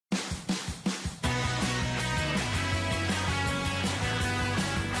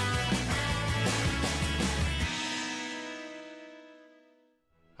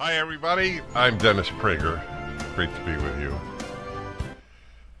Hi, everybody. I'm Dennis Prager. Great to be with you.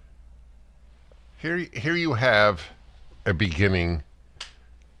 Here you have a beginning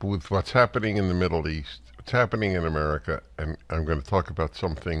with what's happening in the Middle East, what's happening in America, and I'm going to talk about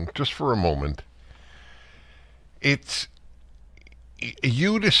something just for a moment. It's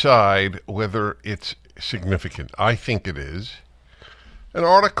you decide whether it's significant. I think it is. An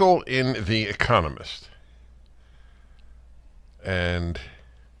article in The Economist. And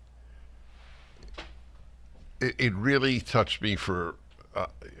it really touched me for, I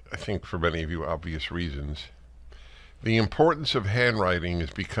think for many of you, obvious reasons. The importance of handwriting is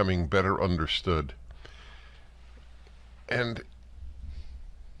becoming better understood. And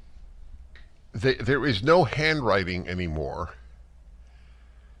there is no handwriting anymore.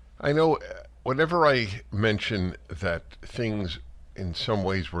 I know whenever I mention that things in some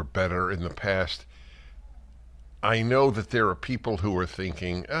ways were better in the past, I know that there are people who are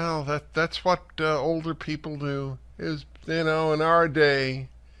thinking, oh, that's what older people do, is, in our day,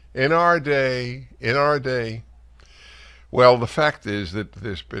 in our day, in our day. Well, the fact is that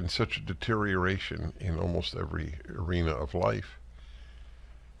there's been such a deterioration in almost every arena of life.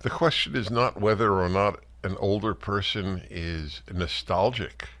 The question is not whether or not an older person is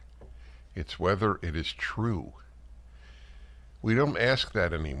nostalgic. It's whether it is true. We don't ask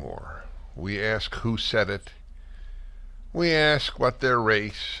that anymore. We ask who said it. We ask what their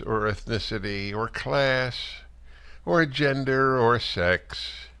race or ethnicity or class or gender or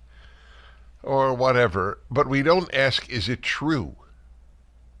sex or whatever, but we don't ask, is it true?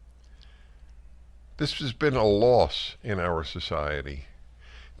 This has been a loss in our society.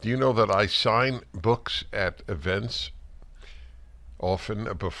 Do you know that I sign books at events?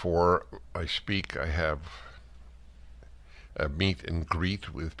 Often before I speak, I have a meet and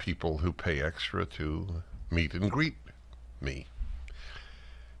greet with people who pay extra to meet and greet me.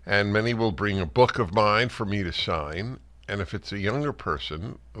 And many will bring a book of mine for me to sign, and if it's a younger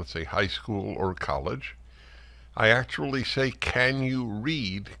person, let's say high school or college, I actually say, can you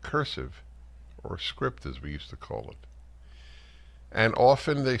read cursive, or script as we used to call it? And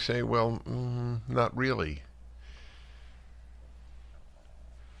often they say, well, not really.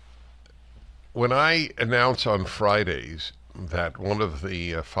 When I announce on Fridays that one of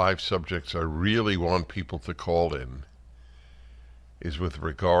the 5 subjects I really want people to call in is with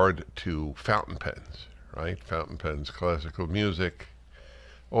regard to fountain pens, right? Fountain pens, classical music,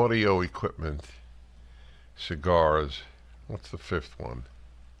 audio equipment, cigars. What's the 5th one?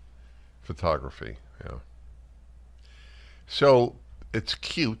 Photography, yeah. So it's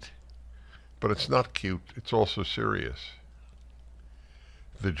cute, but it's not cute. It's also serious.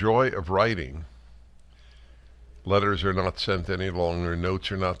 The joy of writing. Letters are not sent any longer.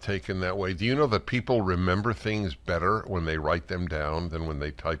 Notes are not taken that way. Do you know that people remember things better when they write them down than when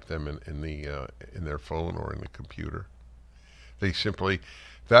they type them in their phone or in the computer? They simply.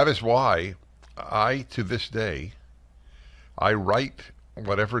 That is why to this day, I write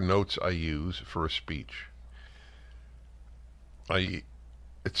whatever notes I use for a speech.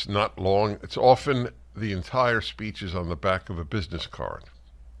 It's not long. It's often the entire speech is on the back of a business card,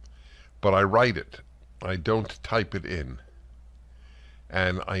 but I write it. I don't type it in.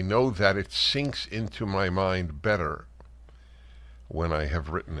 And I know that it sinks into my mind better when I have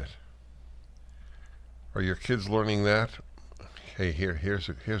written it. Are your kids learning that? Hey, here's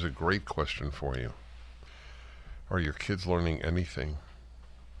a great question for you. Are your kids learning anything?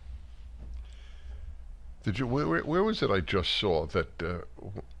 Did you? Where was it I just saw that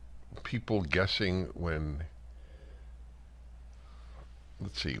people guessing when?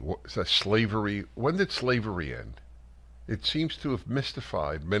 Let's see, is that slavery? When did slavery end? It seems to have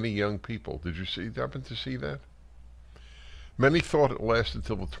mystified many young people. Did you happen to see that? Many thought it lasted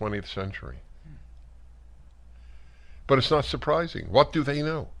until the 20th century. But it's not surprising. What do they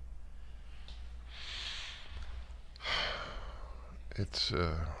know? It's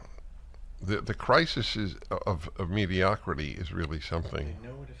the crisis of mediocrity is really something. They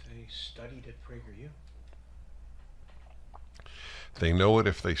know it if they studied at PragerU. They know it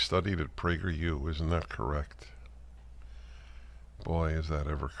if they studied at PragerU. Isn't that correct? Boy, is that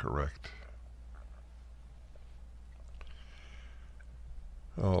ever correct.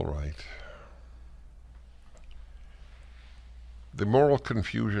 All right. The moral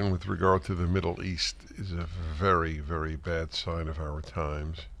confusion with regard to the Middle East is a very, very bad sign of our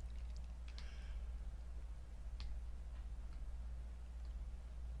times.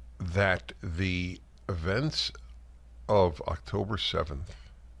 That the events of October 7th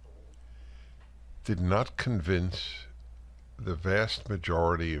did not convince the vast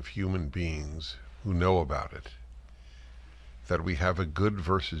majority of human beings who know about it that we have a good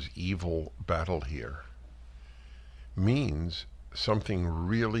versus evil battle here means something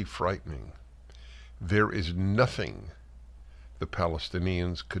really frightening. There is nothing the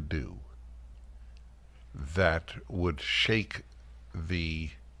Palestinians could do that would shake the,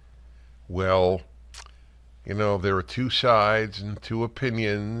 well, there are two sides and two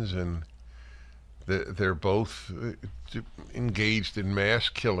opinions, and they're both engaged in mass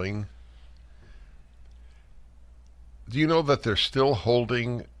killing. Do you know that they're still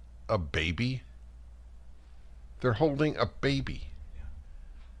holding a baby? They're holding a baby.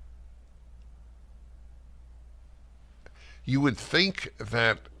 You would think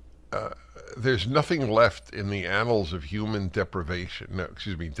that there's nothing left in the annals of human degradation.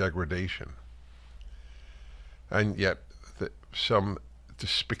 And yet, some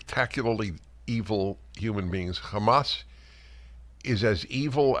spectacularly evil human beings. Hamas is as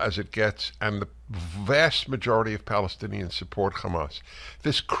evil as it gets, and the vast majority of Palestinians support Hamas.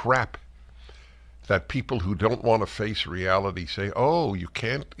 This crap that people who don't want to face reality say, oh, you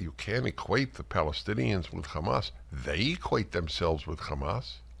can't equate the Palestinians with Hamas. They equate themselves with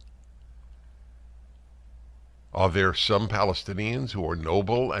Hamas. Are there some Palestinians who are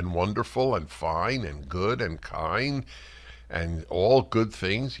noble and wonderful and fine and good and kind and all good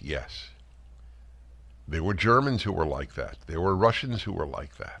things? Yes. There were Germans who were like that. There were Russians who were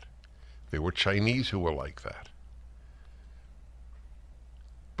like that. There were Chinese who were like that.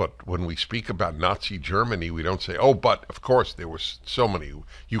 But when we speak about Nazi Germany, we don't say, oh, but of course there were so many.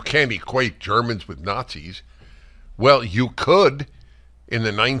 You can't equate Germans with Nazis. Well, you could in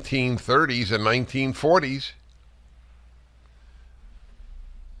the 1930s and 1940s.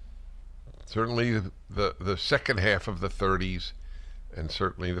 Certainly the second half of the 30s and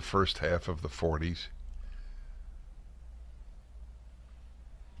certainly the first half of the 40s.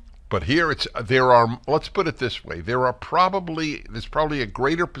 But here let's put it this way, there's probably a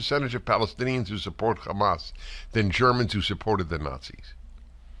greater percentage of Palestinians who support Hamas than Germans who supported the Nazis.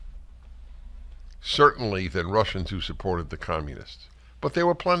 Certainly than Russians who supported the communists. But there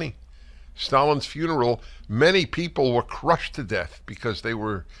were plenty. Stalin's funeral, many people were crushed to death because there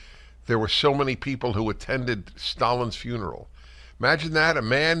were so many people who attended Stalin's funeral. Imagine that, a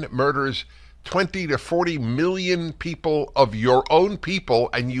man murders 20 to 40 million people of your own people,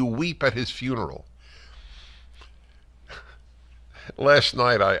 and you weep at his funeral. Last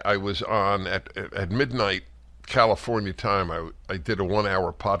night I was on at midnight California time. I did a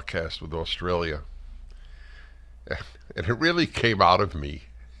 1-hour podcast with Australia, and it really came out of me.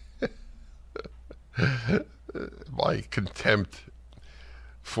 My contempt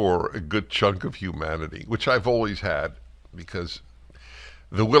for a good chunk of humanity, which I've always had, because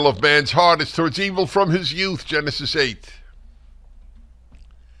the will of man's heart is towards evil from his youth, Genesis 8.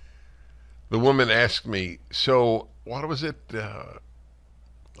 The woman asked me, so what was it?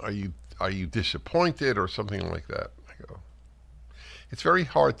 Are you disappointed or something like that? I go, it's very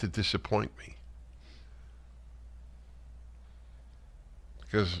hard to disappoint me.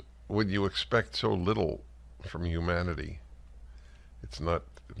 Because when you expect so little from humanity, it's not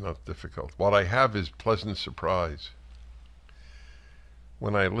difficult. What I have is pleasant surprise.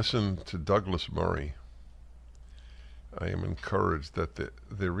 When I listen to Douglas Murray, I am encouraged that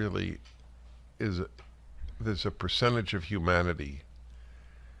there really there's a percentage of humanity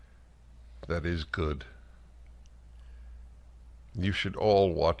that is good. You should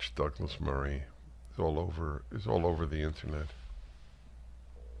all watch Douglas Murray. It's all over the internet.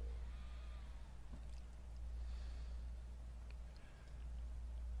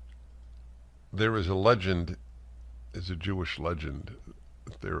 There is a Jewish legend.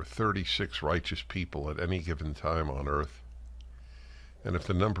 There are 36 righteous people at any given time on earth. And if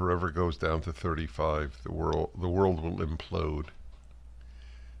the number ever goes down to 35, the world will implode.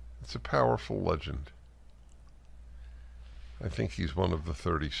 It's a powerful legend. I think he's one of the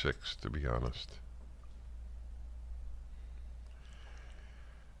 36, to be honest.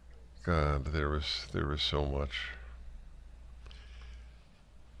 God, there is so much.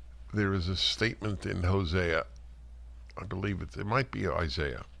 There is a statement in Hosea, I believe it might be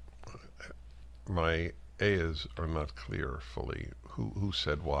Isaiah. My A's are not clear fully who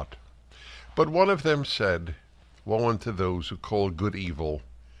said what. But one of them said, woe unto those who call good evil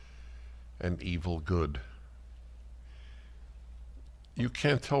and evil good. You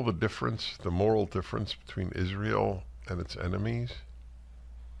can't tell the difference, the moral difference between Israel and its enemies.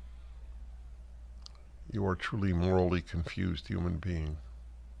 You are truly morally confused human being.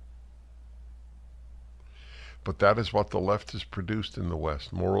 But that is what the left has produced in the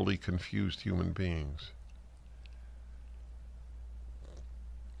West, morally confused human beings.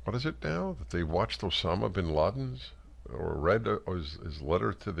 What is it now? That they watched Osama bin Laden's or read his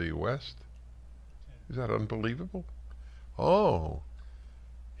letter to the West? Is that unbelievable? Oh,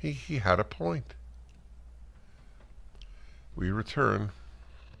 he had a point. We return.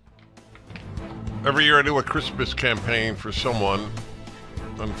 Every year I do a Christmas campaign for someone.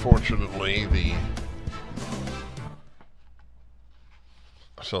 Unfortunately, the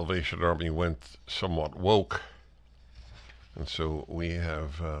Salvation Army went somewhat woke, and so we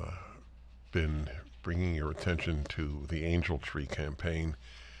have been bringing your attention to the Angel Tree campaign,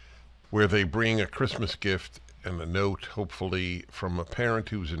 where they bring a Christmas gift and a note, hopefully from a parent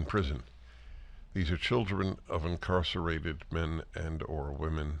who's in prison. These are children of incarcerated men and or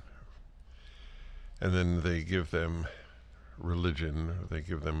women, and then they give them religion, they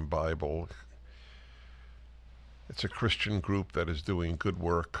give them Bible. It's a Christian group that is doing good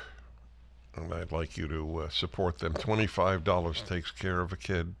work, and I'd like you to support them. $25 takes care of a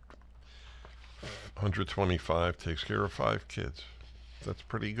kid. $125 takes care of 5 kids. That's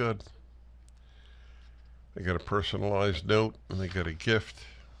pretty good. They get a personalized note, and they get a gift.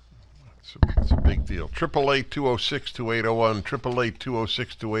 It's a big deal. 888-206-2801,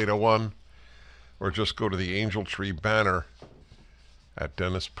 888-206-2801, or just go to the Angel Tree banner at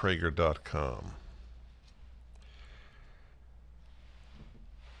DennisPrager.com.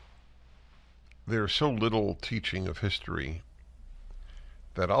 There's so little teaching of history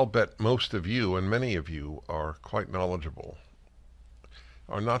that I'll bet most of you, and many of you are quite knowledgeable,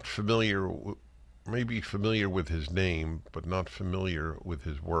 are not familiar, maybe familiar with his name, but not familiar with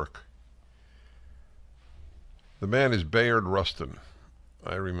his work. The man is Bayard Rustin.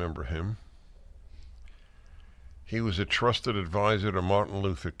 I remember him. He was a trusted advisor to Martin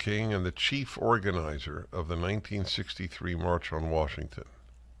Luther King and the chief organizer of the 1963 March on Washington.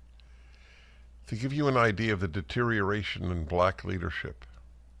 To give you an idea of the deterioration in black leadership,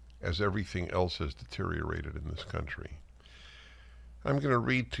 as everything else has deteriorated in this country, I'm going to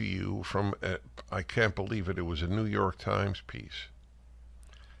read to you from, I can't believe it was a New York Times piece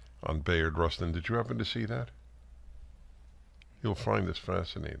on Bayard Rustin. Did you happen to see that? You'll find this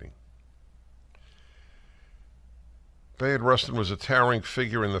fascinating. Bayard Rustin was a towering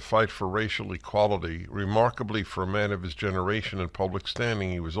figure in the fight for racial equality. Remarkably for a man of his generation and public standing,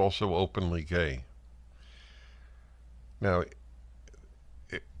 he was also openly gay. Now,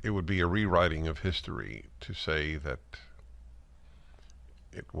 it would be a rewriting of history to say that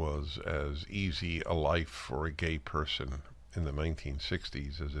it was as easy a life for a gay person in the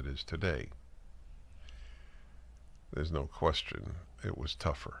 1960s as it is today. There's no question it was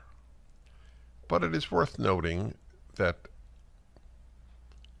tougher. But it is worth noting that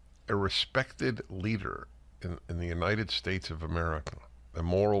a respected leader in the United States of America, a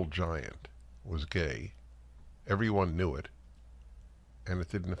moral giant, was gay. Everyone knew it, and it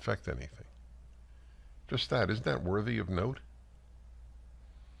didn't affect anything. Just that, isn't that worthy of note?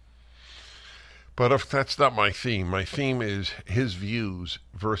 But if that's not my theme. My theme is his views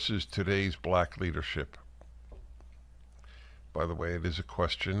versus today's black leadership. By the way, it is a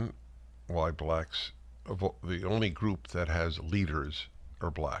question why blacks, the only group that has leaders,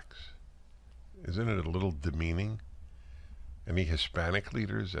 are blacks. Isn't it a little demeaning? Any Hispanic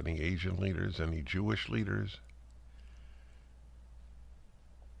leaders, any Asian leaders, any Jewish leaders?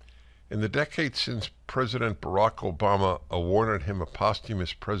 In the decades since President Barack Obama awarded him a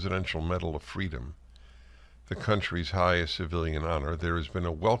posthumous Presidential Medal of Freedom, the country's highest civilian honor, there has been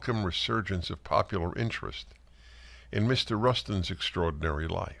a welcome resurgence of popular interest in Mr. Rustin's extraordinary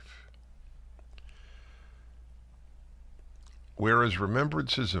life. Whereas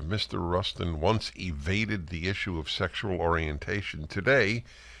remembrances of Mr. Rustin once evaded the issue of sexual orientation, today,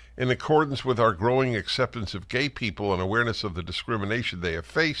 in accordance with our growing acceptance of gay people and awareness of the discrimination they have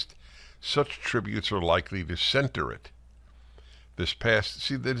faced, such tributes are likely to center it.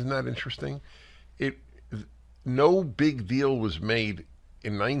 Isn't that interesting? No big deal was made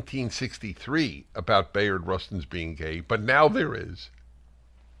in 1963 about Bayard Rustin's being gay, but now there is.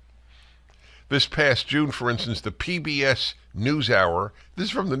 This past June, for instance, the PBS NewsHour, this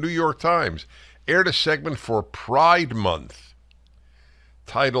is from the New York Times, aired a segment for Pride Month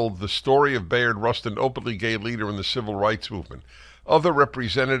titled "The Story of Bayard Rustin, Openly Gay Leader in the Civil Rights Movement." Other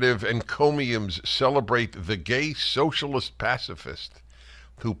representative encomiums celebrate the gay socialist pacifist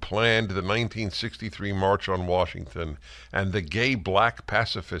who planned the 1963 March on Washington and the gay black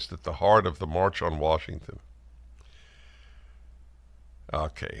pacifist at the heart of the March on Washington.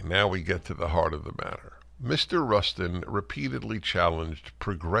 Okay, now we get to the heart of the matter. Mr. Rustin repeatedly challenged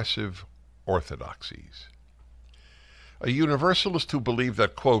progressive orthodoxies. A universalist who believed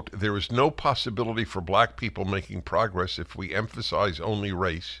that, quote, there is no possibility for black people making progress if we emphasize only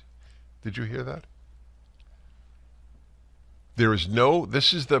race. Did you hear that?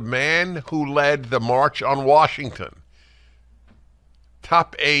 This is the man who led the March on Washington,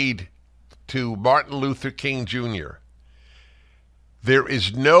 top aide to Martin Luther King Jr. There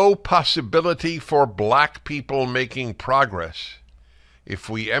is no possibility for black people making progress if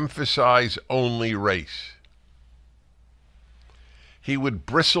we emphasize only race. He would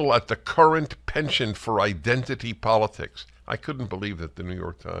bristle at the current penchant for identity politics. I couldn't believe that the New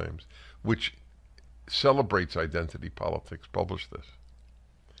York Times, which celebrates identity politics, published this.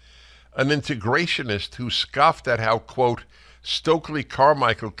 An integrationist who scoffed at how, quote, Stokely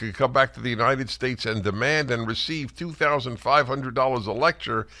Carmichael could come back to the United States and demand and receive $2,500 a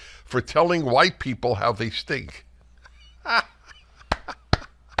lecture for telling white people how they stink.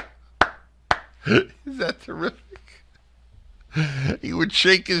 Is that terrific? He would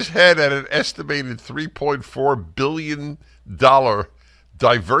shake his head at an estimated $3.4 billion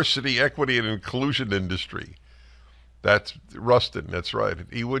diversity, equity, and inclusion industry. That's Rustin, that's right.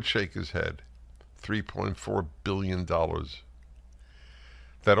 He would shake his head. $3.4 billion.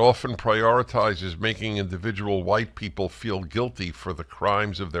 That often prioritizes making individual white people feel guilty for the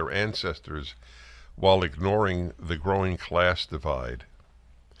crimes of their ancestors while ignoring the growing class divide.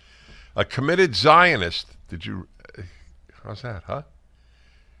 A committed Zionist, how's that, huh?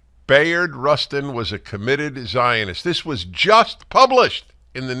 Bayard Rustin was a committed Zionist. This was just published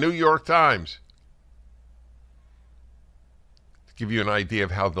in the New York Times. To give you an idea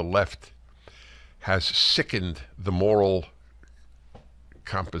of how the left has sickened the moral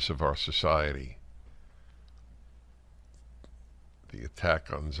compass of our society. The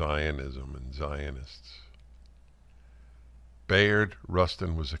attack on Zionism and Zionists. Bayard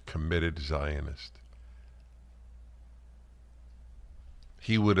Rustin was a committed Zionist.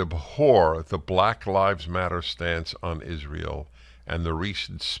 He would abhor the Black Lives Matter stance on Israel and the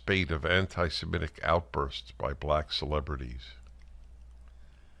recent spate of anti-Semitic outbursts by black celebrities.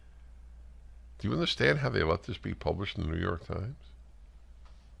 Do you understand how they let this be published in the New York Times?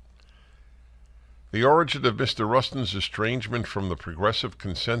 The origin of Mr. Rustin's estrangement from the progressive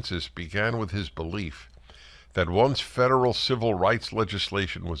consensus began with his belief that once federal civil rights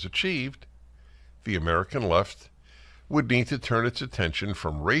legislation was achieved, the American left would need to turn its attention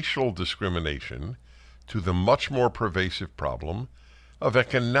from racial discrimination to the much more pervasive problem of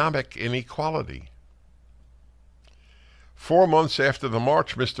economic inequality. 4 months after the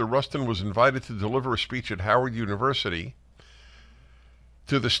march, Mr. Rustin was invited to deliver a speech at Howard University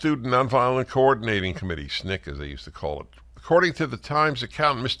to the Student Nonviolent Coordinating Committee, SNCC as they used to call it. According to the Times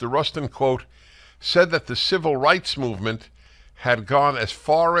account, Mr. Rustin, quote, said that the civil rights movement had gone as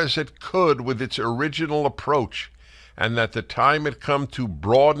far as it could with its original approach, and that the time had come to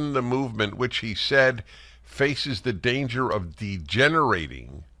broaden the movement, which he said faces the danger of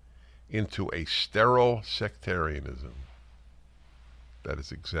degenerating into a sterile sectarianism. That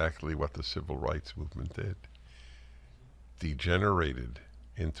is exactly what the civil rights movement did. Degenerated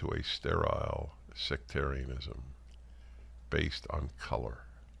into a sterile sectarianism based on color.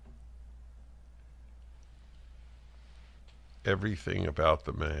 Everything about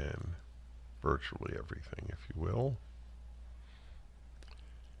the man, virtually everything, if you will,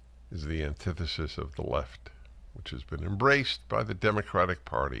 is the antithesis of the left, which has been embraced by the Democratic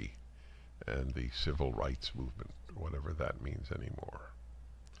Party and the civil rights movement, whatever that means anymore.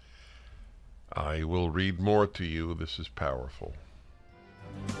 I will read more to you. This is powerful.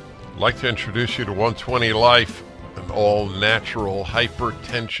 I'd like to introduce you to 120 Life, an all-natural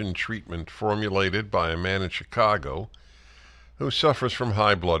hypertension treatment formulated by a man in Chicago who suffers from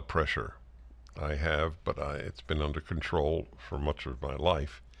high blood pressure. I have, but it's been under control for much of my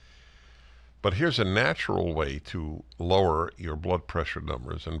life. But here's a natural way to lower your blood pressure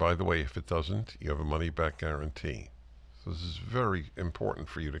numbers. And by the way, if it doesn't, you have a money-back guarantee. So this is very important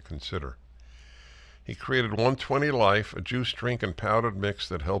for you to consider. He created 120 Life, a juice drink and powdered mix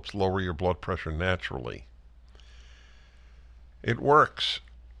that helps lower your blood pressure naturally. It works,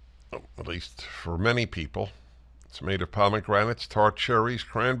 at least for many people. It's made of pomegranates, tart cherries,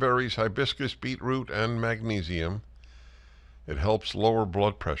 cranberries, hibiscus, beetroot, and magnesium. It helps lower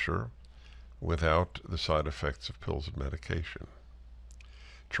blood pressure without the side effects of pills and medication.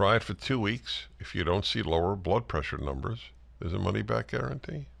 Try it for 2 weeks. If you don't see lower blood pressure numbers, there's a money-back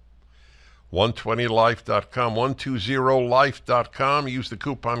guarantee. 120life.com, 120life.com. Use the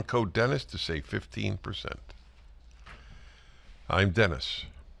coupon code Dennis to save 15%. I'm Dennis.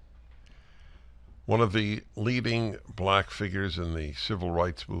 One of the leading black figures in the civil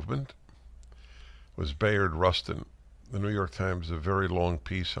rights movement was Bayard Rustin. The New York Times has a very long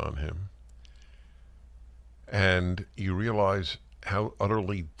piece on him. And you realize how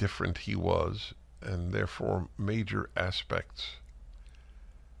utterly different he was and therefore major aspects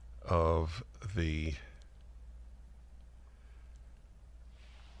of the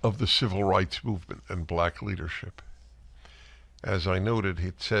civil rights movement and black leadership. As I noted,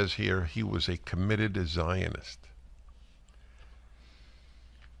 it says here he was a committed Zionist.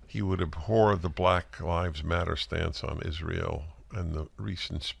 He would abhor the Black Lives Matter stance on Israel and the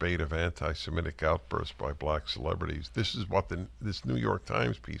recent spate of anti-Semitic outbursts by black celebrities. This is what this New York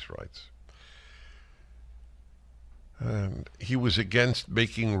Times piece writes. And he was against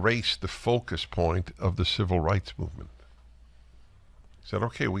making race the focus point of the civil rights movement. He said,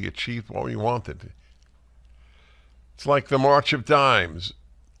 okay, we achieved what we wanted. It's like the March of Dimes.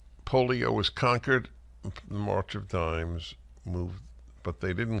 Polio was conquered, the March of Dimes moved, but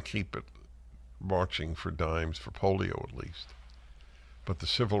they didn't keep it marching for dimes, for polio at least. But the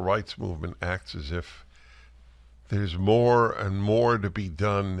civil rights movement acts as if there's more and more to be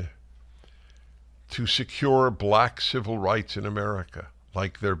done to secure black civil rights in America,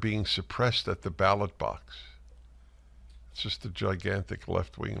 like they're being suppressed at the ballot box. It's just a gigantic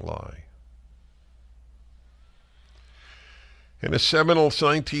left-wing lie. In a seminal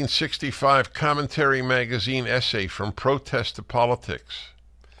 1965 Commentary magazine essay, From Protest to Politics,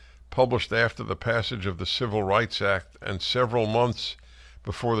 published after the passage of the Civil Rights Act and several months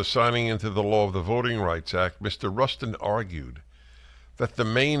before the signing into the law of the Voting Rights Act, Mr. Rustin argued that the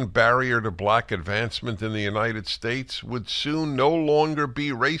main barrier to black advancement in the United States would soon no longer be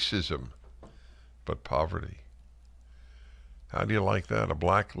racism, but poverty. How do you like that? A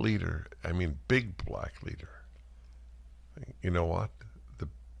black leader, big black leader. You know what?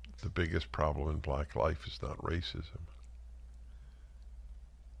 The biggest problem in black life is not racism.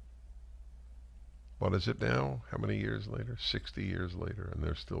 What is it now? How many years later? 60 years later, and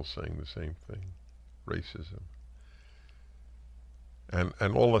they're still saying the same thing. Racism.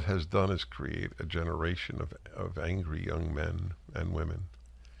 And all it has done is create a generation of angry young men and women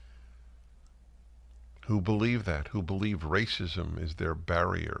who believe that, who believe racism is their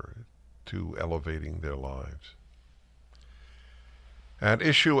barrier to elevating their lives. At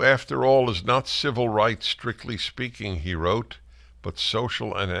issue, after all, is not civil rights, strictly speaking, he wrote, but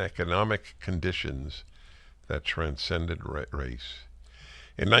social and economic conditions that transcended race.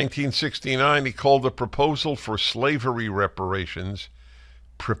 In 1969, he called the proposal for slavery reparations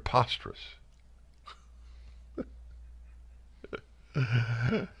preposterous.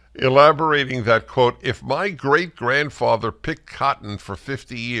 Elaborating that, quote, if my great-grandfather picked cotton for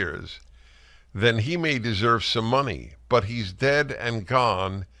 50 years, then he may deserve some money, but he's dead and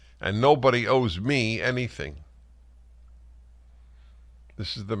gone, and nobody owes me anything.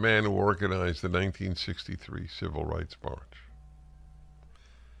 This is the man who organized the 1963 Civil Rights March.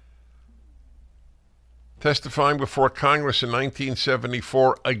 Testifying before Congress in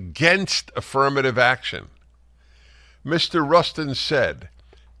 1974 against affirmative action, Mr. Rustin said,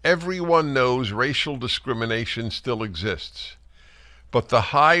 everyone knows racial discrimination still exists, but the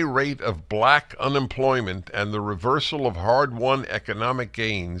high rate of black unemployment and the reversal of hard-won economic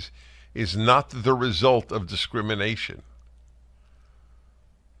gains is not the result of discrimination.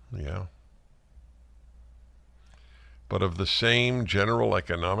 Yeah. But of the same general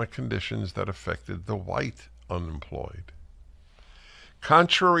economic conditions that affected the white unemployed.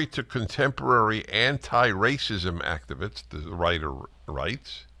 Contrary to contemporary anti-racism activists, the writer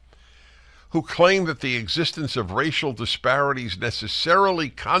writes, who claim that the existence of racial disparities necessarily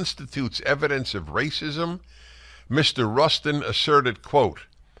constitutes evidence of racism, Mr. Rustin asserted, quote,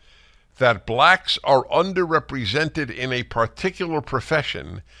 that blacks are underrepresented in a particular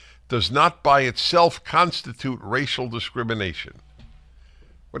profession does not by itself constitute racial discrimination.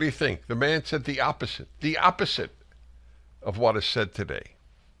 What do you think? The man said the opposite of what is said today.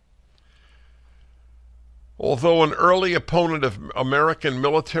 Although an early opponent of American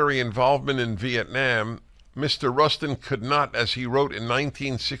military involvement in Vietnam, Mr. Rustin could not, as he wrote in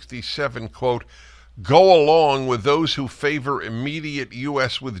 1967, quote, go along with those who favor immediate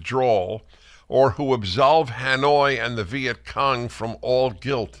U.S. withdrawal or who absolve Hanoi and the Viet Cong from all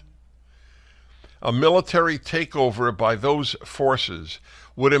guilt. A military takeover by those forces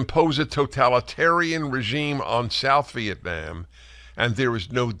would impose a totalitarian regime on South Vietnam, and there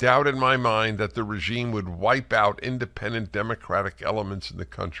is no doubt in my mind that the regime would wipe out independent democratic elements in the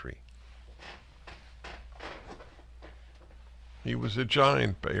country. He was a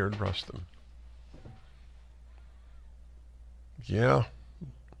giant, Bayard Rustin. Yeah.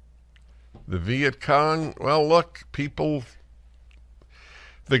 The Viet Cong, well, look, people,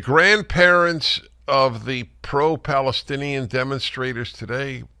 the grandparents of the pro-Palestinian demonstrators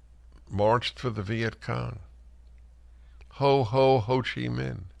today marched for the Viet Cong. Ho, ho, Ho Chi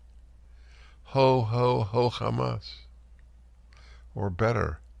Minh. Ho, ho, ho, Hamas. Or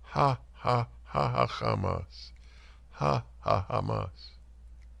better, ha, ha, ha, ha, Hamas. Ha, ha, Hamas.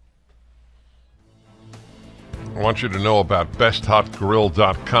 I want you to know about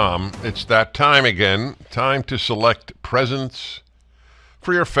besthotgrill.com. It's that time again. Time to select presents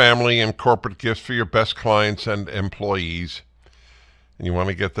for your family and corporate gifts for your best clients and employees. And you want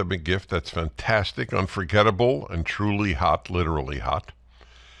to get them a gift that's fantastic, unforgettable, and truly hot, literally hot.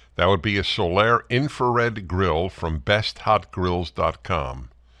 That would be a Solaire infrared grill from besthotgrills.com.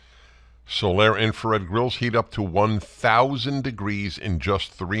 Solaire infrared grills heat up to 1,000 degrees in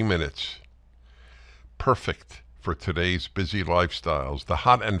just 3 minutes. Perfect for today's busy lifestyles. The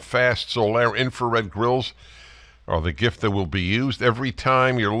hot and fast Solaire infrared grills are the gift that will be used every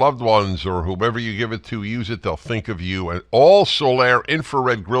time your loved ones or whomever you give it to use it. They'll think of you. And all Solaire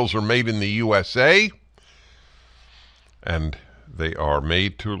infrared grills are made in the USA, and they are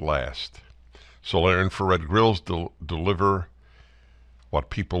made to last. Solaire infrared grills deliver what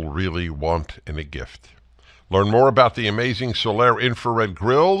people really want in a gift. Learn more about the amazing Solaire infrared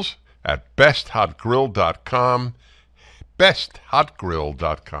grills at besthotgrill.com.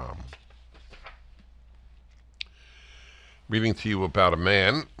 besthotgrill.com. Reading to you about a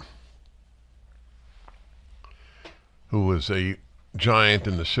man who was a giant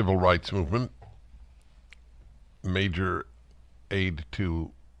in the civil rights movement, major aide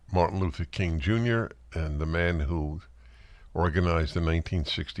to Martin Luther King Jr., and the man who organized the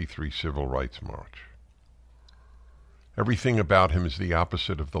 1963 Civil Rights March. Everything about him is the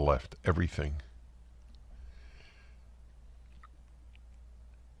opposite of the left. Everything.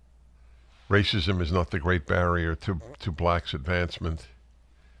 Racism is not the great barrier to blacks' advancement.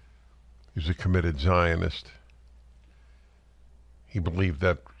 He was a committed Zionist. He believed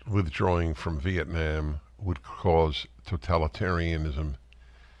that withdrawing from Vietnam would cause totalitarianism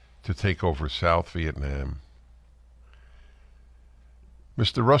to take over South Vietnam.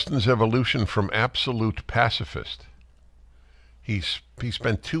 Mr. Rustin's evolution from absolute pacifist. He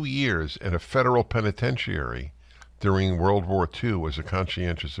spent 2 years in a federal penitentiary during World War II as a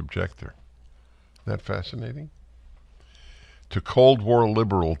conscientious objector. Isn't that fascinating? To Cold War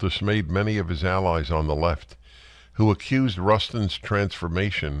liberal dismayed many of his allies on the left, who accused Rustin's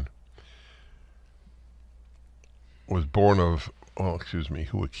transformation was born of,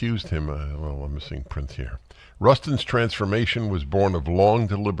 who accused him, I'm missing print here. Rustin's transformation was born of long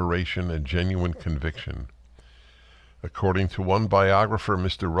deliberation and genuine conviction. According to one biographer,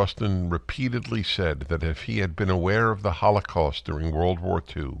 Mr. Rustin repeatedly said that if he had been aware of the Holocaust during World War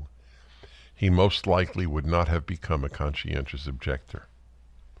II, he most likely would not have become a conscientious objector.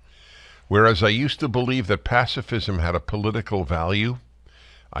 Whereas I used to believe that pacifism had a political value,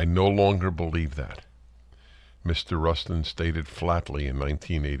 I no longer believe that. Mr. Rustin stated flatly in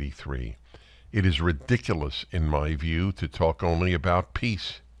 1983, "It is ridiculous, in my view, to talk only about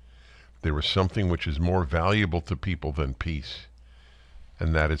peace. There is something which is more valuable to people than peace,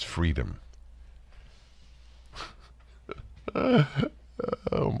 and that is freedom." Oh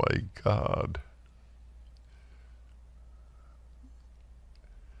my God.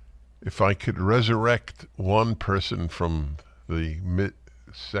 If I could resurrect one person from the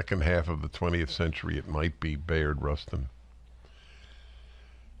second half of the 20th century, it might be Bayard Rustin.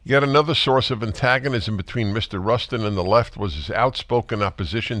 Yet another source of antagonism between Mr. Rustin and the left was his outspoken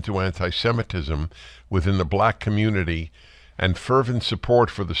opposition to anti-Semitism within the black community and fervent support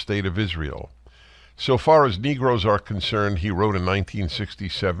for the State of Israel. So far as Negroes are concerned, he wrote in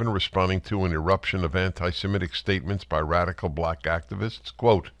 1967, responding to an eruption of anti-Semitic statements by radical black activists,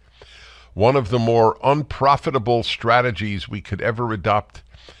 quote, "One of the more unprofitable strategies we could ever adopt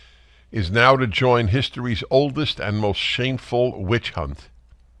is now to join history's oldest and most shameful witch hunt,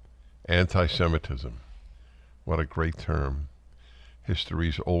 anti-Semitism." What a great term.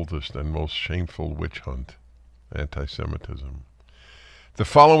 History's oldest and most shameful witch hunt, anti-Semitism. The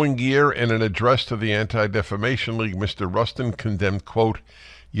following year, in an address to the Anti-Defamation League, Mr. Rustin condemned, quote,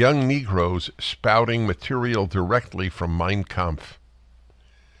 "young Negroes spouting material directly from Mein Kampf."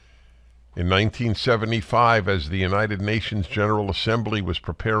 In 1975, as the United Nations General Assembly was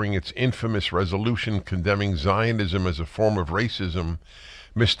preparing its infamous resolution condemning Zionism as a form of racism,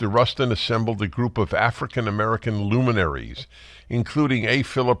 Mr. Rustin assembled a group of African-American luminaries, including A.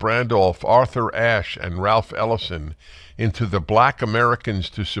 Philip Randolph, Arthur Ashe, and Ralph Ellison, into the Black Americans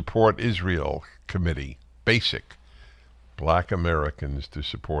to Support Israel Committee, BASIC. Black Americans to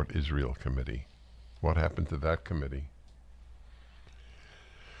Support Israel Committee. What happened to that committee?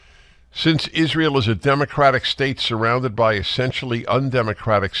 Since Israel is a democratic state surrounded by essentially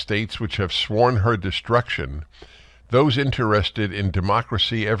undemocratic states which have sworn her destruction, Those interested in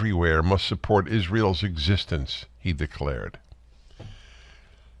democracy everywhere must support Israel's existence, he declared.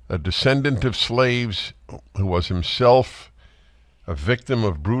 A descendant of slaves who was himself a victim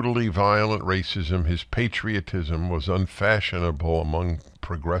of brutally violent racism, his patriotism was unfashionable among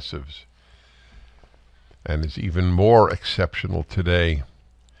progressives and is even more exceptional today.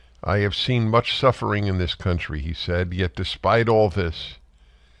 I have seen much suffering in this country, he said, yet despite all this,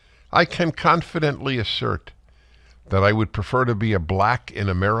 I can confidently assert that I would prefer to be a black in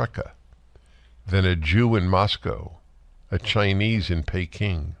America than a Jew in Moscow, a Chinese in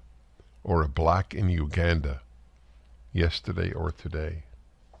Peking, or a black in Uganda, yesterday or today.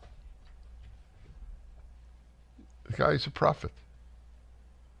 The guy's a prophet.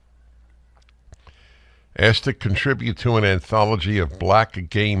 Asked to contribute to an anthology of black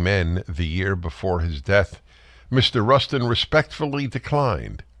gay men the year before his death, Mr. Rustin respectfully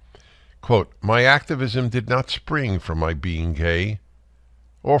declined. Quote, my activism did not spring from my being gay,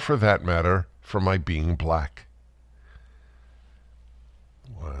 or for that matter, from my being black.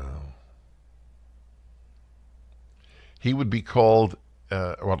 Wow. He would be called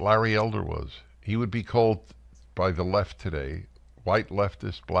what Larry Elder was. He would be called by the left today, white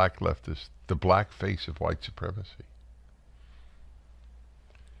leftist, black leftist, the black face of white supremacy.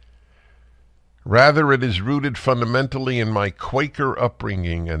 Rather, it is rooted fundamentally in my Quaker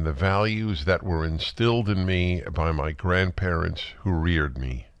upbringing and the values that were instilled in me by my grandparents who reared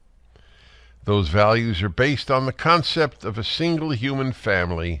me. Those values are based on the concept of a single human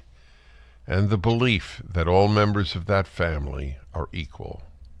family and the belief that all members of that family are equal.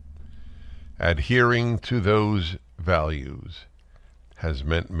 Adhering to those values has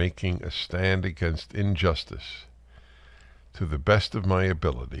meant making a stand against injustice to the best of my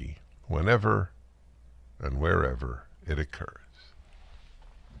ability whenever and wherever it occurs.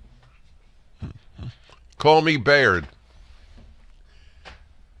 Call me Bayard.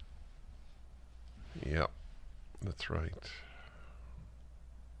 Yep, that's right.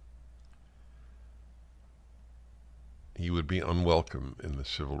 He would be unwelcome in the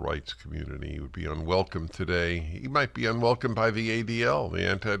civil rights community. He would be unwelcome today. He might be unwelcome by the ADL, the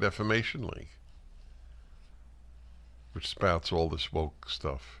Anti-Defamation League, which spouts all this woke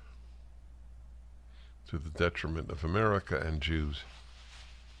stuff to the detriment of America and Jews.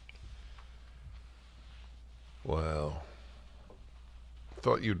 Wow.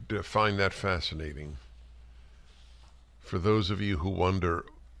 Thought you'd find that fascinating. For those of you who wonder,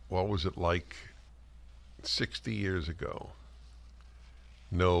 what was it like 60 years ago,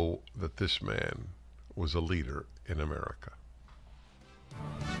 know that this man was a leader in America.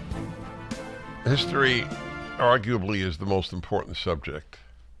 History arguably is the most important subject,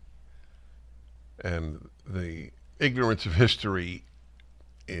 and the ignorance of history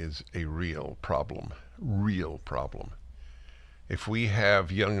is a real problem. If we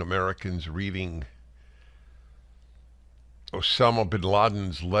have young Americans reading Osama bin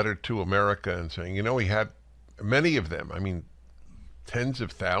Laden's letter to America and saying, you know, he had many of them, I mean, tens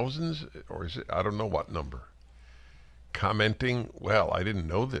of thousands, or is it, I don't know what number, commenting, well, I didn't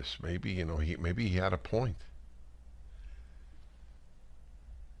know this. Maybe, you know, maybe he had a point.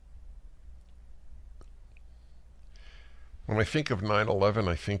 When I think of 9/11,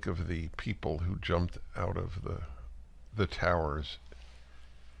 I think of the people who jumped out of the towers.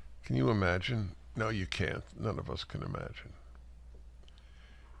 Can you imagine? No, you can't. None of us can imagine.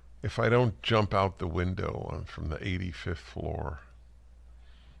 If I don't jump out the window from the 85th floor,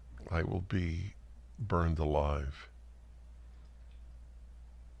 I will be burned alive.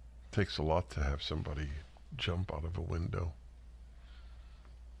 It takes a lot to have somebody jump out of a window.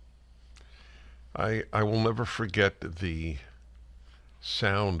 I will never forget the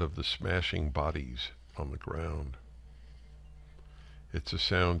sound of the smashing bodies on the ground. It's a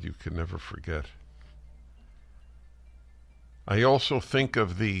sound you can never forget. I also think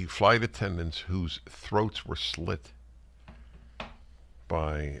of the flight attendants whose throats were slit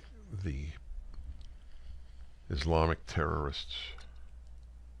by the Islamic terrorists.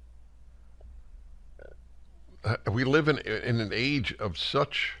 We live in an age of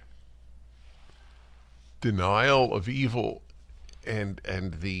such denial of evil and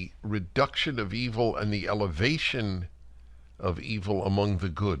the reduction of evil and the elevation of evil among the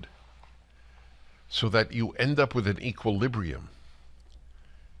good, so that you end up with an equilibrium,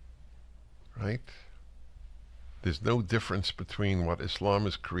 right? There's no difference between what Islam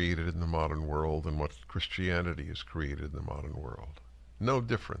has created in the modern world and what Christianity has created in the modern world. No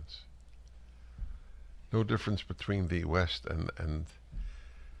difference. No difference between the West and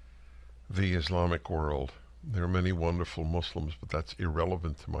the Islamic world. There are many wonderful Muslims, but that's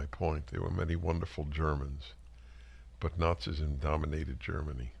irrelevant to my point. There were many wonderful Germans. but Nazism dominated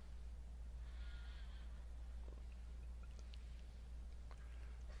Germany.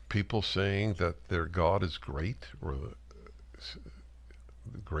 People saying that their God is great, or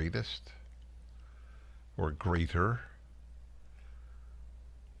the greatest, or greater.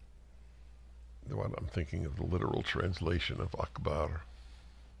 What I'm thinking of the literal translation of Akbar.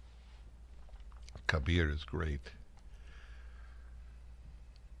 Kabir is great.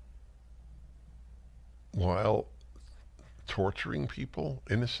 While torturing people,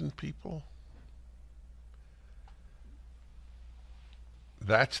 innocent people.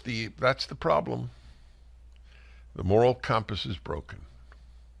 That's the problem. The moral compass is broken.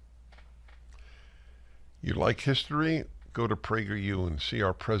 You like history? Go to PragerU and see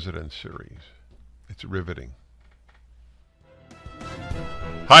our President series. It's riveting.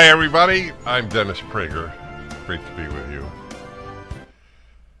 Hi, everybody. I'm Dennis Prager. Great to be with you.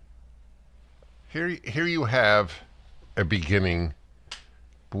 Here you have a beginning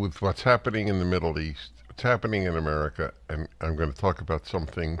with what's happening in the Middle East, what's happening in America, and I'm going to talk about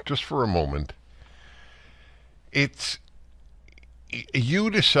something just for a moment. You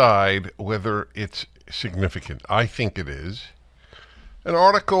decide whether it's significant. I think it is. An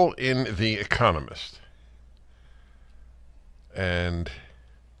article in The Economist. And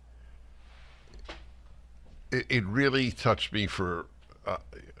it really touched me for, I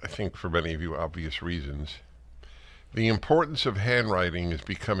think for many of you, obvious reasons. The importance of handwriting is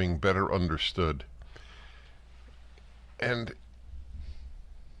becoming better understood. And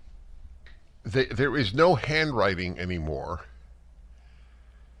there is no handwriting anymore.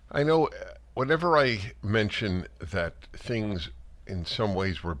 I know whenever I mention that things in some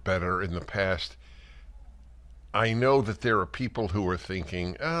ways were better in the past, I know that there are people who are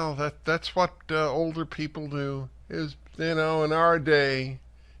thinking, oh, that's what older people do, is, in our day.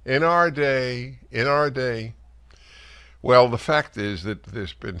 Well, the fact is that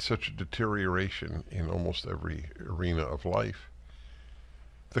there's been such a deterioration in almost every arena of life.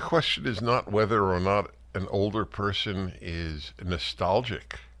 The question is not whether or not an older person is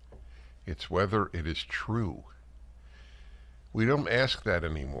nostalgic. It's whether it is true. We don't ask that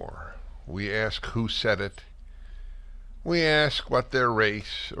anymore. We ask who said it. We ask what their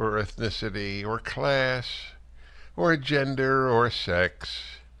race or ethnicity or class or gender or sex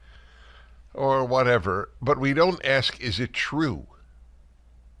or whatever, but we don't ask, is it true?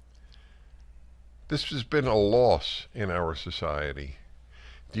 This has been a loss in our society.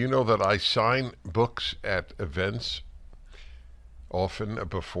 Do you know that I sign books at events? Often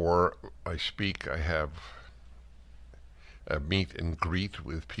before I speak, I have a meet and greet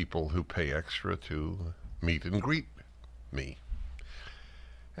with people who pay extra to meet and greet me.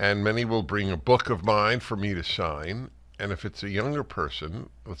 And many will bring a book of mine for me to sign. And if it's a younger person,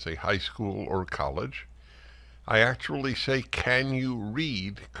 let's say high school or college, I actually say, can you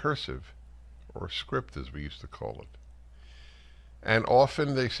read cursive, or script as we used to call it? And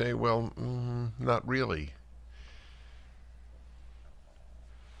often they say, well, not really.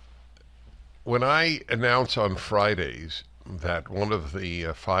 When I announce on Fridays that one of the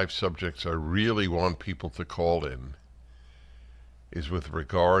 5 subjects I really want people to call in is with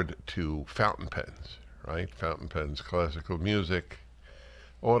regard to fountain pens, right? Fountain pens, classical music,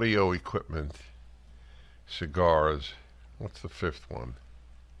 audio equipment, cigars. What's the 5th one?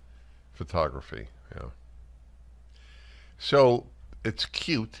 Photography, yeah. So it's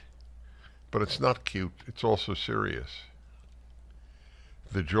cute, but it's not cute. It's also serious.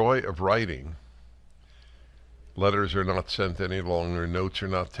 The joy of writing. Letters are not sent any longer. Notes are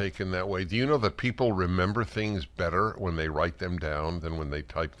not taken that way. Do you know that people remember things better when they write them down than when they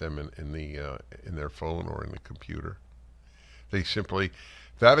type them in their phone or in the computer? They simply.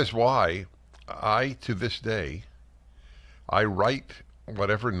 That is why to this day, I write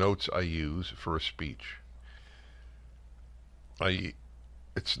whatever notes I use for a speech.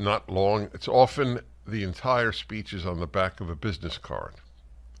 It's not long. It's often the entire speech is on the back of a business card.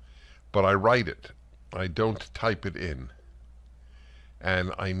 But I write it. I don't type it in.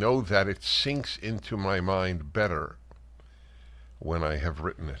 And I know that it sinks into my mind better when I have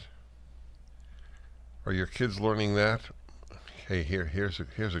written it. Are your kids learning that? Hey, here's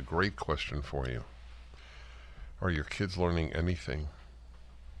a great question for you. Are your kids learning anything?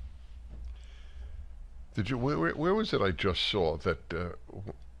 Did you? Where was it I just saw that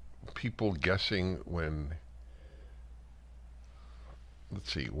people guessing when?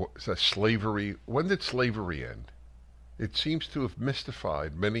 Let's see, what is that, slavery? When did slavery end? It seems to have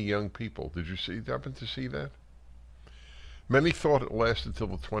mystified many young people. Did you happen to see that? Many thought it lasted until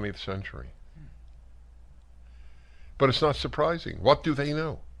the 20th century. But it's not surprising. What do they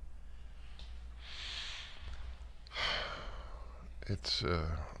know? It's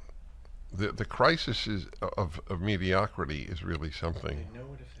the crisis is of mediocrity is really something. They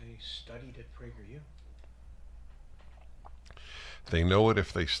know it if they studied at PragerU. They know it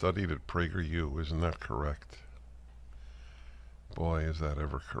if they studied at PragerU. Isn't that correct? Boy, is that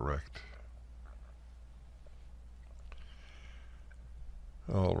ever correct.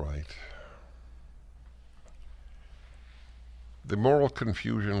 All right. The moral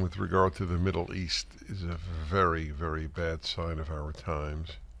confusion with regard to the Middle East is a very, very bad sign of our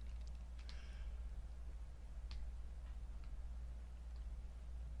times.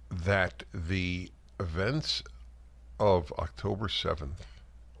 That the events of October 7th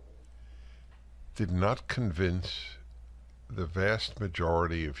did not convince the vast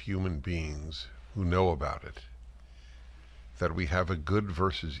majority of human beings who know about it that we have a good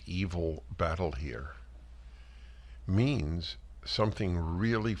versus evil battle here means something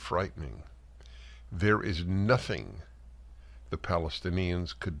really frightening. There is nothing the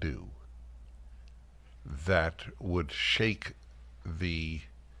Palestinians could do that would shake the,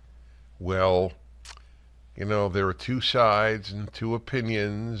 well, you know, there are two sides and two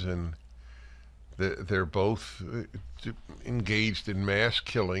opinions, and they're both engaged in mass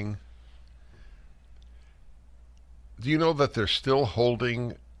killing. Do you know that they're still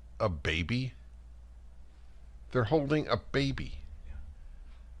holding a baby? They're holding a baby.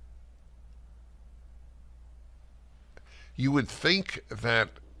 You would think that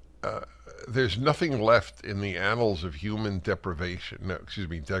there's nothing left in the annals of human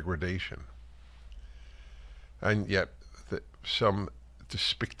degradation. And yet, some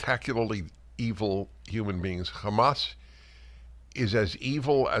spectacularly evil human beings. Hamas is as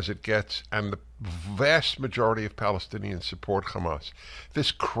evil as it gets, and the vast majority of Palestinians support Hamas.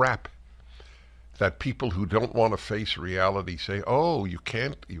 This crap that people who don't want to face reality say, oh, you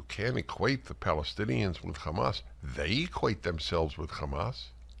can't equate the Palestinians with Hamas. They equate themselves with Hamas.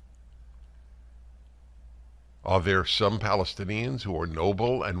 Are there some Palestinians who are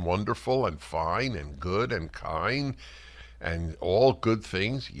noble and wonderful and fine and good and kind and all good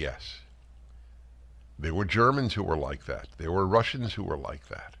things? Yes. There were Germans who were like that. There were Russians who were like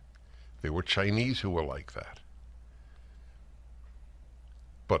that. There were Chinese who were like that.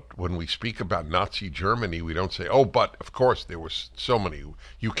 But when we speak about Nazi Germany, we don't say, oh, but of course there were so many.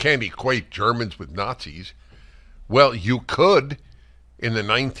 You can't equate Germans with Nazis. Well, you could in the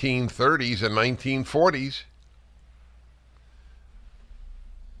 1930s and 1940s.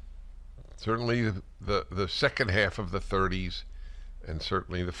 Certainly the second half of the 30s and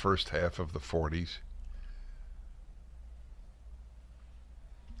certainly the first half of the 40s.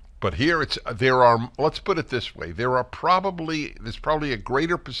 But here let's put it this way, there's probably a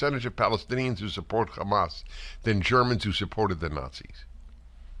greater percentage of Palestinians who support Hamas than Germans who supported the Nazis.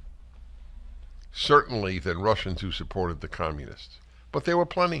 Certainly than Russians who supported the communists. But there were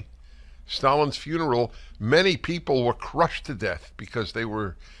plenty. Stalin's funeral, many people were crushed to death because there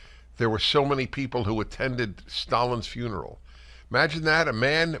were so many people who attended Stalin's funeral. Imagine that, a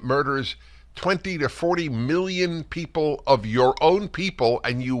man murders 20 to 40 million people of your own people,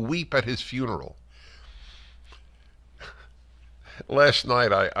 and you weep at his funeral. Last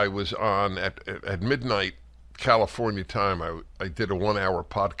night I was on at midnight California time. I did a 1-hour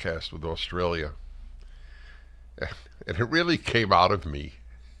podcast with Australia, and it really came out of me.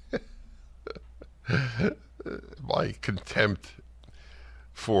 My contempt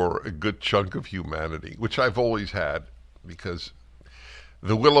for a good chunk of humanity, which I've always had, because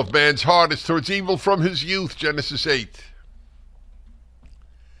the will of man's heart is towards evil from his youth, Genesis 8.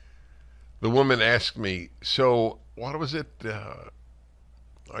 The woman asked me, so what was it?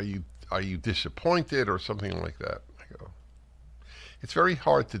 Are you disappointed or something like that? I go, it's very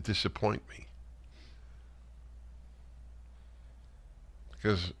hard to disappoint me.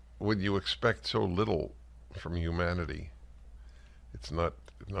 Because when you expect so little from humanity, it's not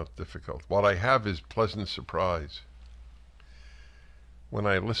difficult. What I have is pleasant surprise. When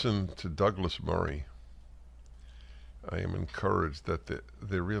I listen to Douglas Murray, I am encouraged that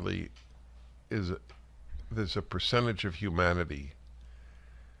there really is there's a percentage of humanity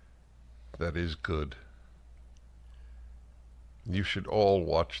that is good. You should all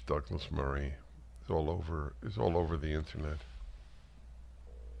watch Douglas Murray. It's all over the internet.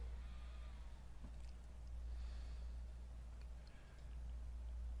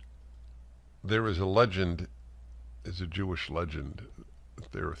 There is a Jewish legend.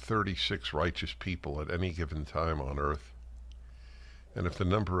 There are 36 righteous people at any given time on earth. And if the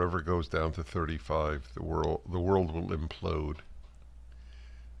number ever goes down to 35, the world will implode.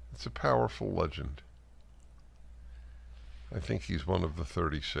 It's a powerful legend. I think he's one of the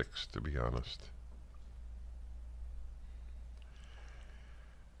 36, to be honest.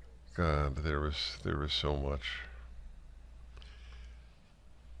 God, there is so much.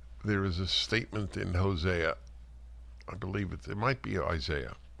 There is a statement in Hosea. I believe it might be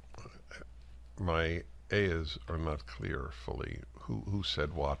Isaiah. My A's are not clear fully who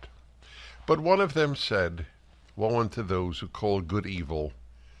said what. But one of them said, "Woe unto those who call good evil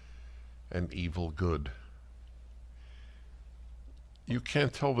and evil good." You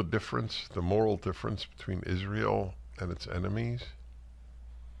can't tell the difference, the moral difference between Israel and its enemies.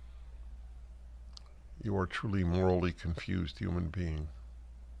 You are truly morally confused human being.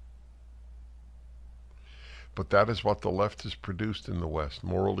 But that is what the left has produced in the West,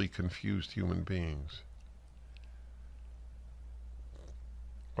 morally confused human beings.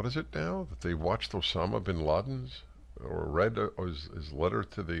 What is it now? That they watched Osama bin Laden's or read his letter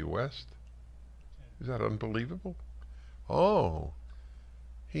to the West? Is that unbelievable? Oh,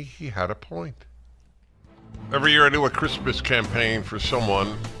 he had a point. Every year I do a Christmas campaign for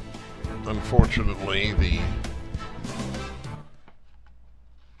someone. Unfortunately, the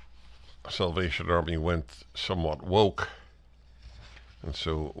Salvation Army went somewhat woke, and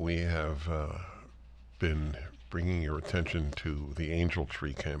so we have been bringing your attention to the Angel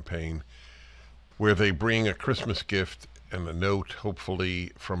Tree campaign, where they bring a Christmas gift and a note,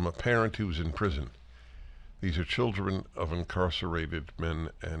 hopefully from a parent who's in prison. These are children of incarcerated men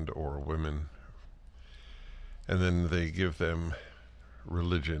and or women, and then they give them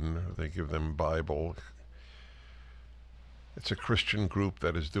religion, they give them Bible. It's a Christian group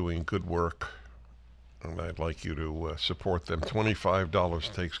that is doing good work, and I'd like you to support them.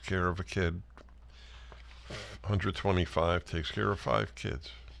 $25 takes care of a kid. $125 takes care of 5 kids.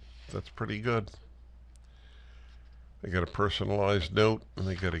 That's pretty good. They get a personalized note, and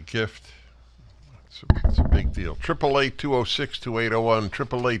they get a gift. It's a big deal. 888-206-2801,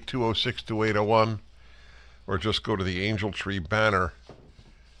 888-206-2801, or just go to the Angel Tree banner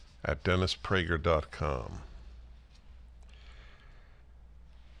at DennisPrager.com.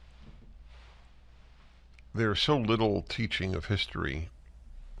 There's so little teaching of history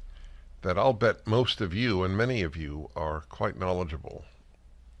that I'll bet most of you, and many of you, are quite knowledgeable,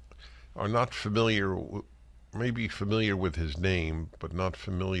 are not familiar, maybe familiar with his name, but not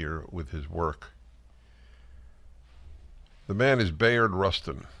familiar with his work. The man is Bayard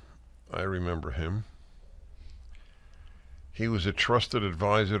Rustin. I remember him. He was a trusted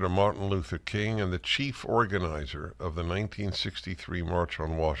advisor to Martin Luther King and the chief organizer of the 1963 March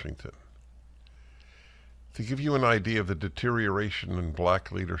on Washington. To give you an idea of the deterioration in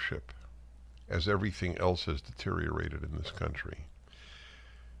black leadership, as everything else has deteriorated in this country,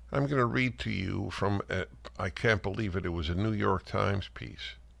 I'm going to read to you from, I can't believe it was a New York Times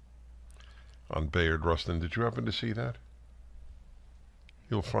piece on Bayard Rustin. Did you happen to see that?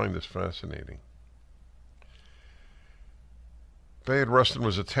 You'll find this fascinating. Bayard Rustin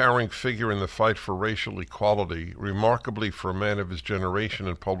was a towering figure in the fight for racial equality. Remarkably for a man of his generation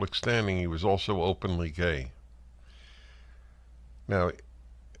and public standing, he was also openly gay. Now,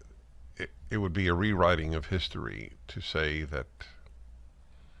 it would be a rewriting of history to say that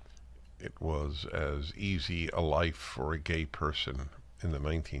it was as easy a life for a gay person in the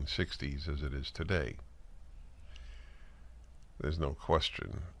 1960s as it is today. There's no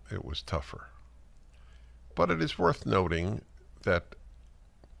question it was tougher. But it is worth noting that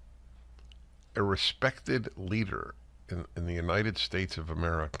a respected leader in the United States of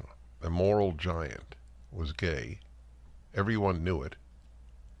America, a moral giant, was gay. Everyone knew it,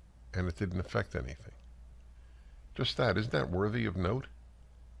 and it didn't affect anything. Just that, isn't that worthy of note?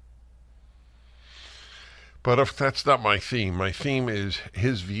 But if that's not my theme is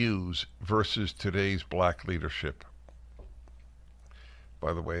his views versus today's black leadership.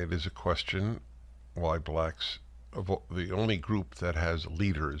 By the way, it is a question why blacks, the only group that has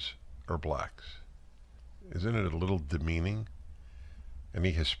leaders, are blacks. Isn't it a little demeaning?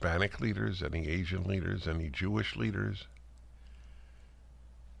 Any Hispanic leaders, any Asian leaders, any Jewish leaders?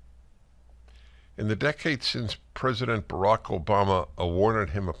 In the decades since President Barack Obama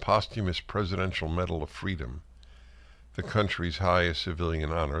awarded him a posthumous Presidential Medal of Freedom, the country's highest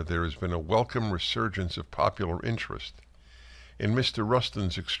civilian honor, there has been a welcome resurgence of popular interest in Mr.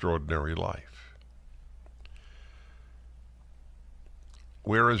 Rustin's extraordinary life.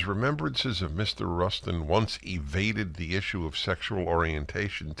 Whereas remembrances of Mr. Rustin once evaded the issue of sexual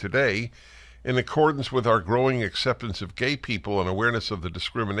orientation, today, in accordance with our growing acceptance of gay people and awareness of the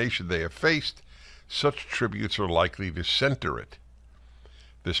discrimination they have faced, such tributes are likely to center it.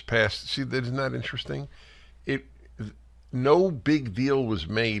 Isn't that interesting? No big deal was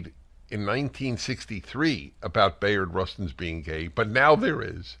made in 1963 about Bayard Rustin's being gay, but now there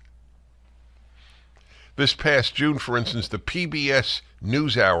is. This past June, for instance, the PBS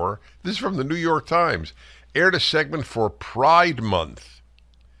NewsHour, this is from the New York Times, aired a segment for Pride Month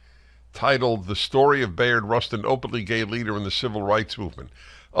titled The Story of Bayard Rustin, Openly Gay Leader in the Civil Rights Movement.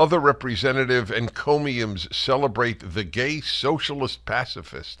 Other representative encomiums celebrate the gay socialist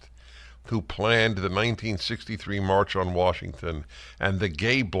pacifist who planned the 1963 March on Washington and the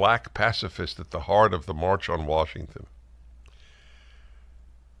gay black pacifist at the heart of the March on Washington.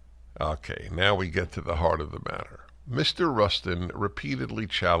 Okay, now we get to the heart of the matter. Mr. Rustin repeatedly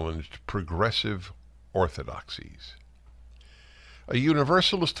challenged progressive orthodoxies. A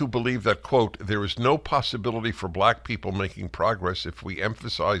universalist who believed that, quote, there is no possibility for black people making progress if we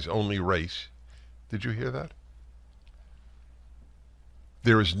emphasize only race. Did you hear that?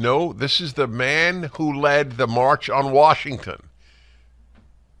 This is the man who led the March on Washington.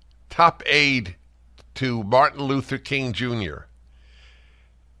 Top aide to Martin Luther King Jr.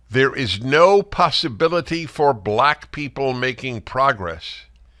 There is no possibility for black people making progress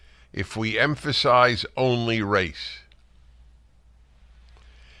if we emphasize only race.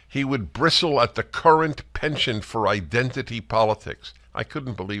 He would bristle at the current penchant for identity politics. I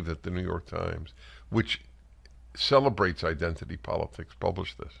couldn't believe that the New York Times, which celebrates identity politics,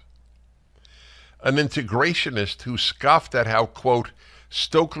 published this. An integrationist who scoffed at how, quote,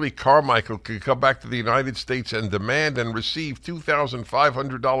 Stokely Carmichael could come back to the United States and demand and receive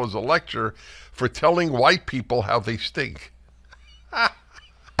 $2,500 a lecture for telling white people how they stink.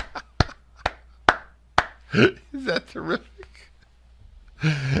 Is that terrific?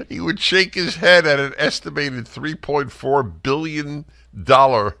 He would shake his head at an estimated $3.4 billion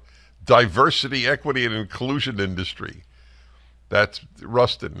diversity, equity, and inclusion industry. That's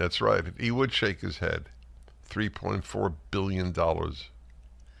Rustin, that's right. He would shake his head. $3.4 billion.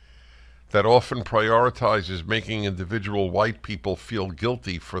 That often prioritizes making individual white people feel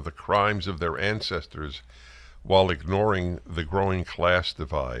guilty for the crimes of their ancestors while ignoring the growing class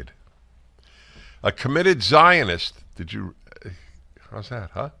divide. A committed Zionist, how's that,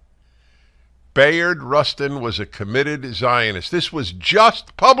 huh? Bayard Rustin was a committed Zionist. This was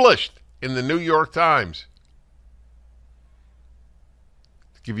just published in the New York Times.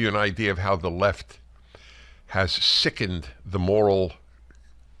 To give you an idea of how the left has sickened the moral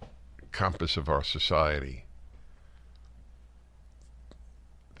compass of our society.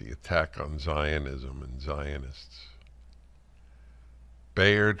 The attack on Zionism and Zionists.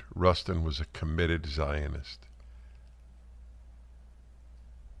 Bayard Rustin was a committed Zionist.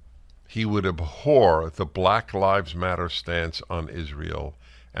 He would abhor the Black Lives Matter stance on Israel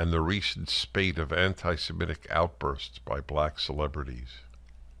and the recent spate of anti-Semitic outbursts by black celebrities.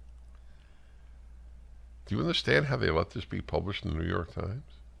 Do you understand how they let this be published in the New York Times?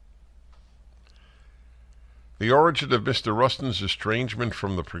 The origin of Mr. Rustin's estrangement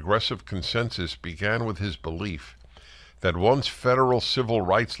from the progressive consensus began with his belief that once federal civil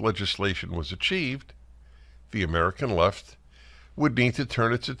rights legislation was achieved, the American left would need to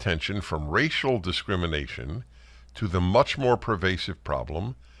turn its attention from racial discrimination to the much more pervasive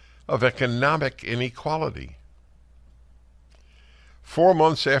problem of economic inequality. 4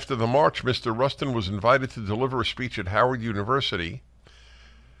 months after the march, Mr. Rustin was invited to deliver a speech at Howard University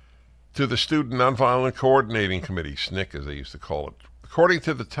to the Student Nonviolent Coordinating Committee, SNCC as they used to call it. According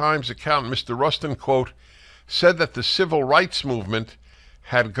to the Times account, Mr. Rustin, quote, said that the civil rights movement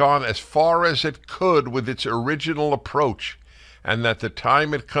had gone as far as it could with its original approach, and that the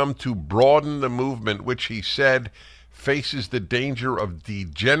time had come to broaden the movement, which he said faces the danger of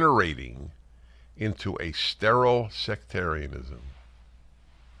degenerating into a sterile sectarianism.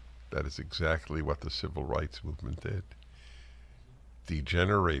 That is exactly what the civil rights movement did.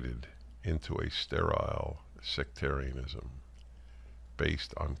 Degenerated into a sterile sectarianism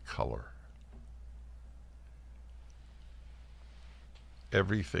based on color.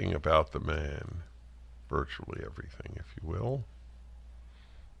 Everything about the man, virtually everything, if you will,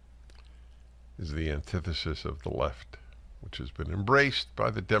 is the antithesis of the left, which has been embraced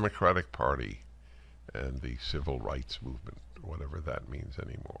by the Democratic Party and the civil rights movement, whatever that means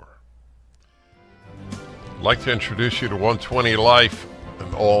anymore. I'd like to introduce you to 120 Life,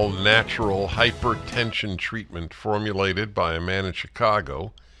 an all-natural hypertension treatment formulated by a man in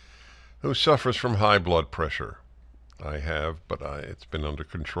Chicago who suffers from high blood pressure. I have, but it's been under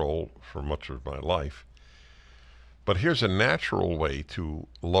control for much of my life. But here's a natural way to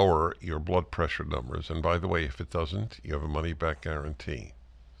lower your blood pressure numbers. And by the way, if it doesn't, you have a money-back guarantee.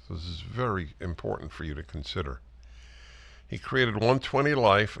 So this is very important for you to consider. He created 120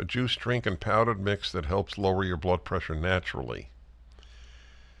 Life, a juice drink and powdered mix that helps lower your blood pressure naturally.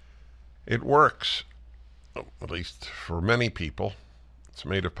 It works, at least for many people. It's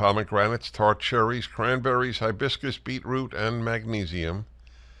made of pomegranates, tart cherries, cranberries, hibiscus, beetroot, and magnesium.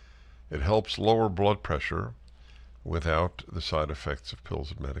 It helps lower blood pressure without the side effects of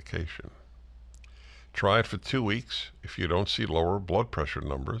pills and medication. Try it for 2 weeks. If you don't see lower blood pressure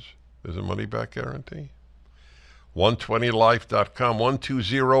numbers, there's a money-back guarantee. 120life.com,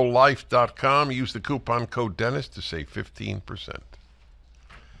 120life.com. Use the coupon code Dennis to save 15%.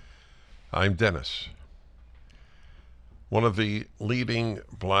 I'm Dennis. One of the leading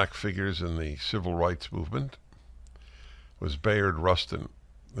black figures in the civil rights movement was Bayard Rustin.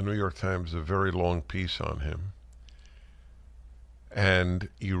 The New York Times, a very long piece on him. And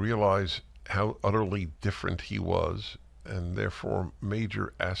you realize how utterly different he was, and therefore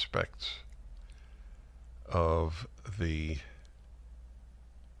major aspects of the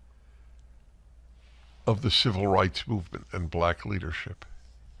civil rights movement and black leadership.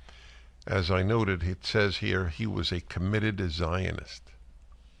 As I noted, it says here he was a committed Zionist.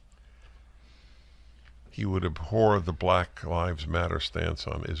 He would abhor the Black Lives Matter stance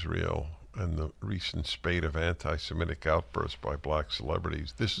on Israel and the recent spate of anti-Semitic outbursts by black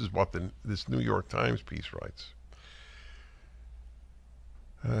celebrities. This is what this New York Times piece writes.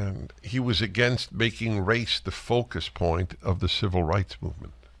 And he was against making race the focus point of the civil rights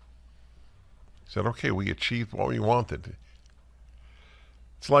movement. He said, okay, we achieved what we wanted.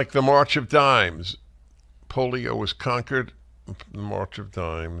 It's like the March of Dimes. Polio was conquered. The March of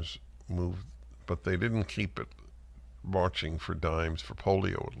Dimes moved, but they didn't keep it marching for dimes, for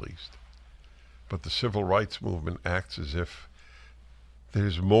polio at least. But the civil rights movement acts as if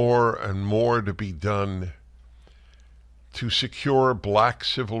there's more and more to be done to secure black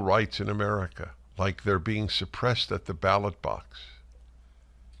civil rights in America, like they're being suppressed at the ballot box.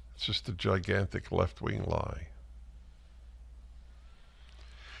 It's just a gigantic left-wing lie.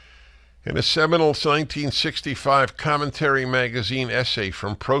 In a seminal 1965 Commentary magazine essay,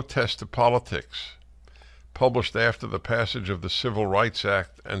 From Protest to Politics, published after the passage of the Civil Rights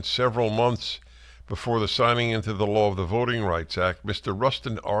Act and several months before the signing into the law of the Voting Rights Act, Mr.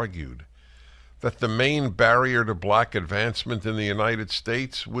 Rustin argued that the main barrier to black advancement in the United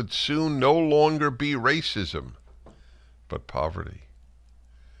States would soon no longer be racism, but poverty.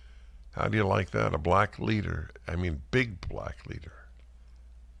 How do you like that? A black leader, big black leader.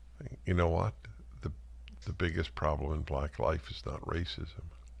 You know what? The biggest problem in black life is not racism.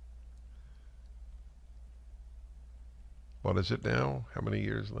 What is it now? How many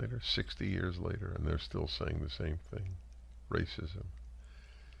years later? 60 years later, and they're still saying the same thing. Racism.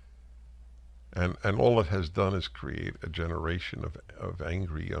 And all it has done is create a generation of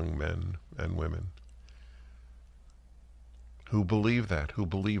angry young men and women who believe that, who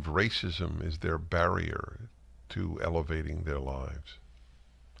believe racism is their barrier to elevating their lives.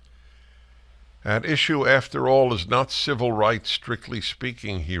 At issue, after all, is not civil rights, strictly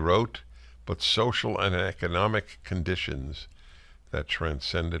speaking, he wrote, but social and economic conditions that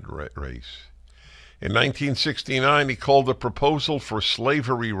transcended race. In 1969, he called a proposal for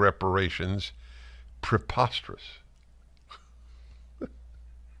slavery reparations preposterous.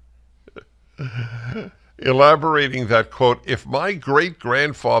 Elaborating that, quote, if my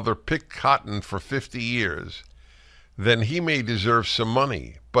great-grandfather picked cotton for 50 years, then he may deserve some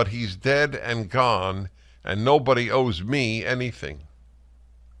money, but he's dead and gone, and nobody owes me anything.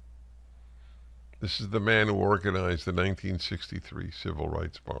 This is the man who organized the 1963 Civil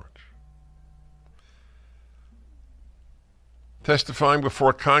Rights March. Testifying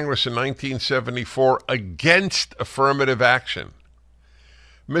before Congress in 1974 against affirmative action,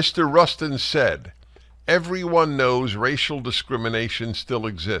 Mr. Rustin said, everyone knows racial discrimination still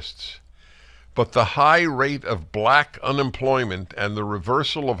exists, but the high rate of black unemployment and the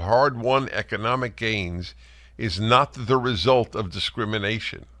reversal of hard-won economic gains is not the result of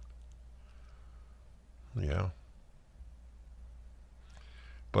discrimination. Yeah.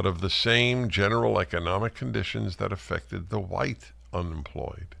 But of the same general economic conditions that affected the white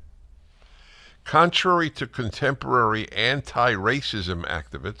unemployed. Contrary to contemporary anti-racism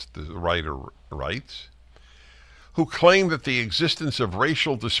activists, the writer writes, who claim that the existence of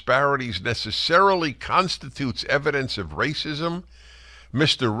racial disparities necessarily constitutes evidence of racism,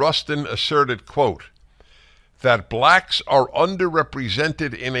 Mr. Rustin asserted, quote, that blacks are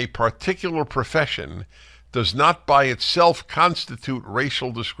underrepresented in a particular profession does not by itself constitute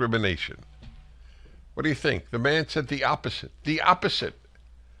racial discrimination. What do you think? The man said the opposite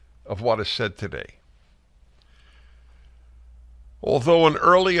of what is said today. Although an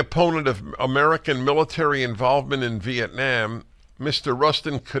early opponent of American military involvement in Vietnam, Mr.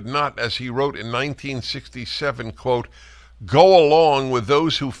 Rustin could not, as he wrote in 1967, quote, go along with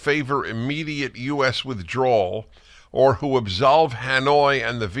those who favor immediate U.S. withdrawal or who absolve Hanoi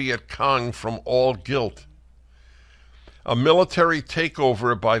and the Viet Cong from all guilt. A military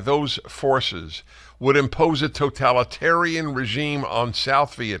takeover by those forces would impose a totalitarian regime on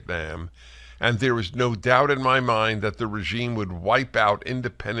South Vietnam, and there is no doubt in my mind that the regime would wipe out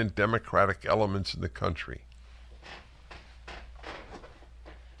independent democratic elements in the country.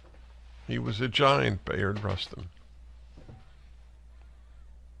 He was a giant, Bayard Rustin.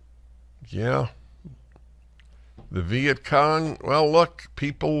 Yeah. The Viet Cong, well, look,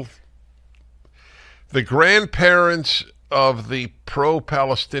 people, the grandparents of the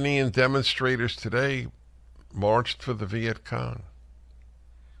pro-Palestinian demonstrators today marched for the Viet Cong.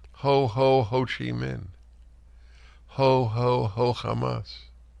 Ho, ho, Ho Chi Minh. Ho, ho, ho, Hamas.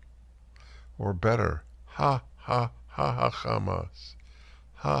 Or better, ha, ha, ha, ha, Hamas.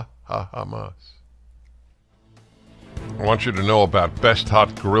 Ha, ha, Hamas. I want you to know about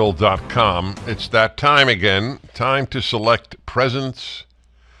BestHotGrill.com. It's that time again. Time to select presents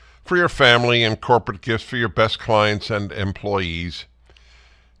for your family and corporate gifts for your best clients and employees.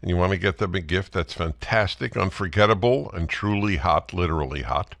 And you want to get them a gift that's fantastic, unforgettable, and truly hot, literally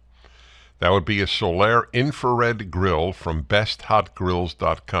hot. That would be a Solaire infrared grill from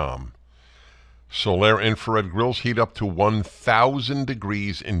BestHotGrills.com. Solaire infrared grills heat up to 1,000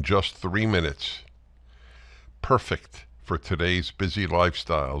 degrees in just 3 minutes. Perfect for today's busy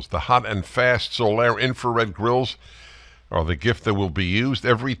lifestyles. The hot and fast Solaire infrared grills are the gift that will be used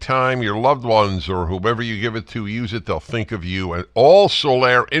every time your loved ones or whoever you give it to use it. They'll think of you. And all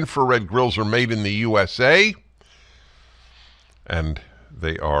Solaire infrared grills are made in the USA, and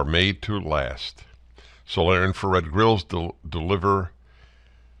they are made to last. Solaire infrared grills deliver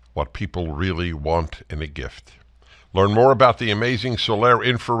what people really want in a gift. Learn more about the amazing Solaire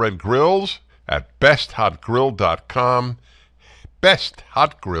infrared grills at BestHotGrill.com.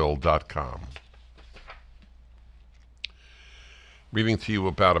 BestHotGrill.com. Reading to you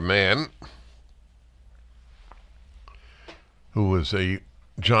about a man who was a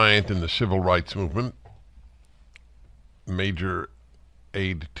giant in the civil rights movement, major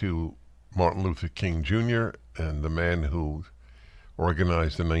aide to Martin Luther King Jr., and the man who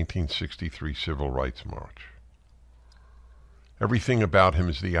organized the 1963 Civil Rights March. Everything about him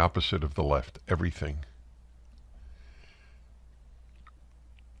is the opposite of the left. Everything.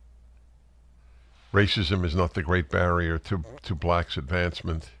 Racism is not the great barrier to blacks'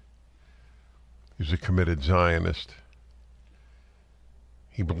 advancement. He's a committed Zionist.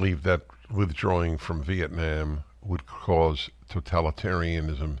 He believed that withdrawing from Vietnam would cause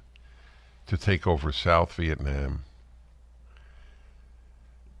totalitarianism to take over South Vietnam.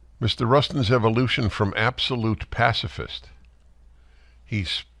 Mr. Rustin's evolution from absolute pacifist. He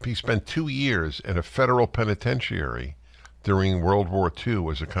spent 2 years in a federal penitentiary during World War II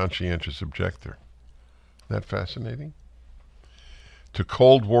as a conscientious objector. Isn't that fascinating? To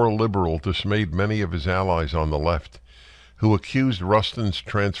Cold War liberal dismayed many of his allies on the left, who accused Rustin's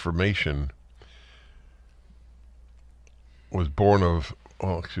transformation was born of,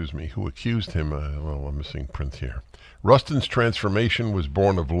 who accused him, I'm missing print here. Rustin's transformation was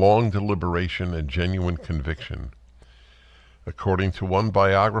born of long deliberation and genuine conviction. According to one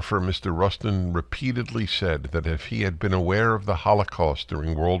biographer, Mr. Rustin repeatedly said that if he had been aware of the Holocaust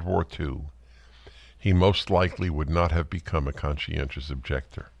during World War II, he most likely would not have become a conscientious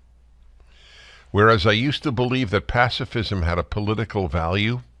objector. Whereas I used to believe that pacifism had a political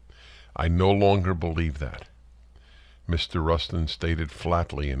value, I no longer believe that. Mr. Rustin stated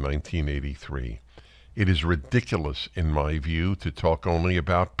flatly in 1983, "It is ridiculous, in my view, to talk only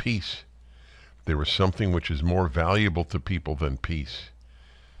about peace. There is something which is more valuable to people than peace,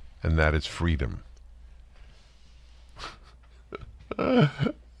 and that is freedom." Oh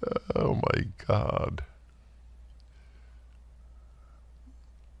my God.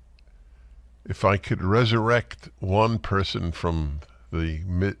 If I could resurrect one person from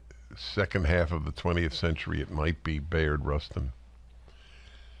the second half of the 20th century, it might be Bayard Rustin.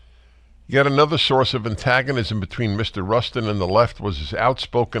 Yet another source of antagonism between Mr. Rustin and the left was his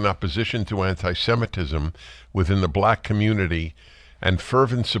outspoken opposition to anti-Semitism within the black community and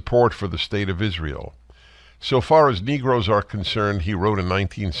fervent support for the State of Israel. So far as Negroes are concerned, he wrote in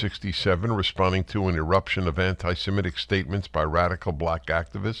 1967, responding to an eruption of anti-Semitic statements by radical black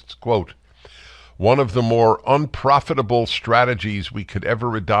activists, quote, "One of the more unprofitable strategies we could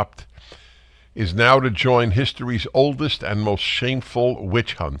ever adopt is now to join history's oldest and most shameful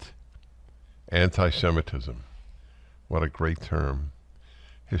witch hunt, anti-Semitism." What a great term.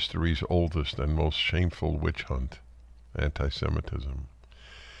 History's oldest and most shameful witch hunt, anti-Semitism.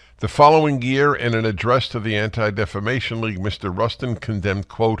 The following year, in an address to the Anti-Defamation League, Mr. Rustin condemned,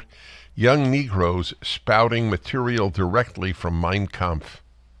 quote, young Negroes spouting material directly from Mein Kampf.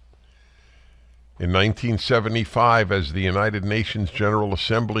 In 1975, as the United Nations General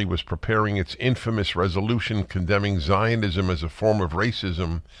Assembly was preparing its infamous resolution condemning Zionism as a form of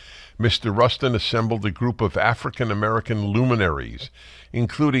racism, Mr. Rustin assembled a group of African-American luminaries,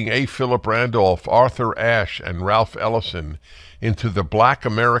 including A. Philip Randolph, Arthur Ashe, and Ralph Ellison, into the Black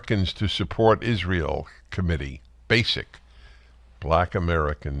Americans to Support Israel Committee, BASIC. Black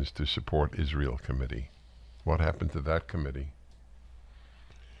Americans to Support Israel Committee. What happened to that committee?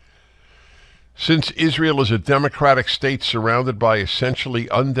 Since Israel is a democratic state surrounded by essentially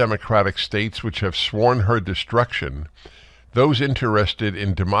undemocratic states which have sworn her destruction, those interested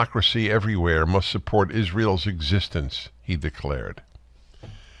in democracy everywhere must support Israel's existence, he declared.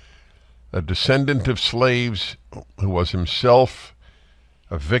 A descendant of slaves who was himself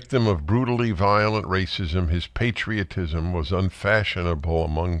a victim of brutally violent racism, his patriotism was unfashionable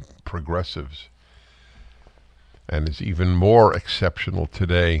among progressives and is even more exceptional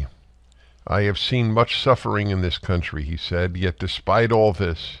today. I have seen much suffering in this country, he said, yet despite all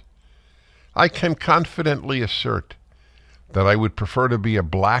this, I can confidently assert that I would prefer to be a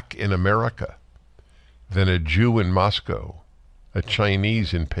black in America than a Jew in Moscow, a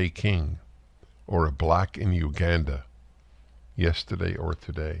Chinese in Peking, or a black in Uganda, yesterday or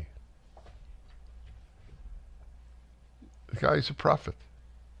today. The guy's a prophet.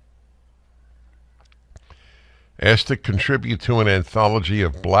 Asked to contribute to an anthology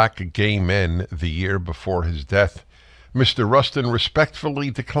of black gay men the year before his death, Mr. Rustin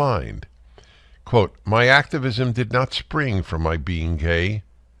respectfully declined. Quote, my activism did not spring from my being gay,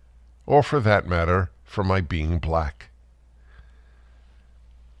 or for that matter, from my being black.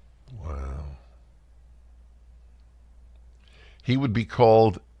 Wow. He would be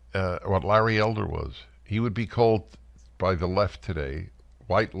called what Larry Elder was. He would be called by the left today,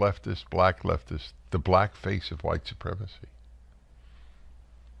 white leftist, black leftist, the black face of white supremacy.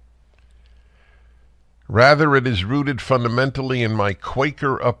 Rather, it is rooted fundamentally in my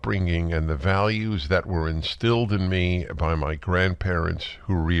Quaker upbringing and the values that were instilled in me by my grandparents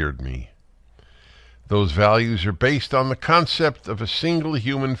who reared me. Those values are based on the concept of a single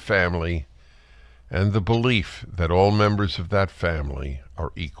human family and the belief that all members of that family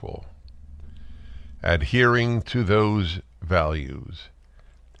are equal. Adhering to those values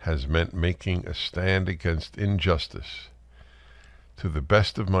has meant making a stand against injustice to the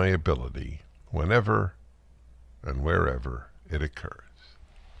best of my ability whenever and wherever it occurs.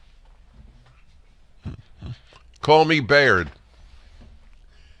 Call me Bayard.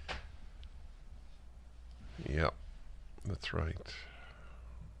 Yep, that's right.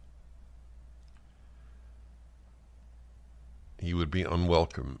 He would be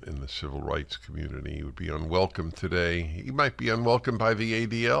unwelcome in the civil rights community. He would be unwelcome today. He might be unwelcome by the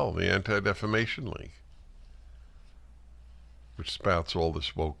ADL, the Anti-Defamation League, which spouts all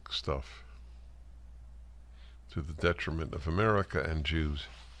this woke stuff to the detriment of America and Jews.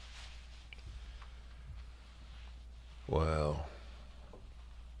 Wow.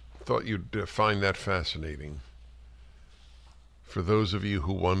 Thought you'd find that fascinating. For those of you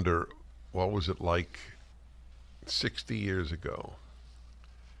who wonder, what was it like 60 years ago,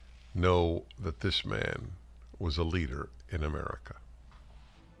 know that this man was a leader in America.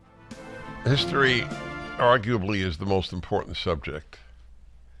 History arguably is the most important subject,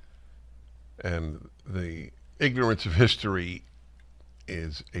 and the ignorance of history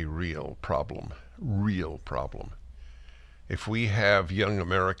is a real problem. If we have young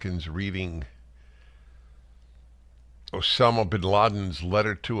Americans reading Osama bin Laden's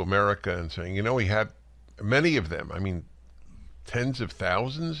letter to America and saying, you know, he had many of them, I mean, tens of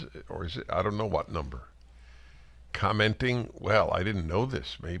thousands, or is it, I don't know what number, commenting, well, I didn't know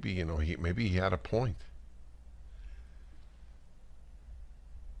this. Maybe, you know, maybe he had a point.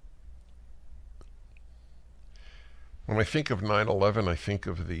 When I think of 9/11, I think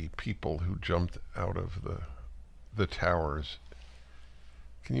of the people who jumped out of the towers.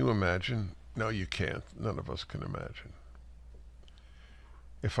 Can you imagine? No, you can't. None of us can imagine.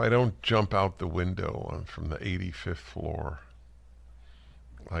 If I don't jump out the window from the 85th floor,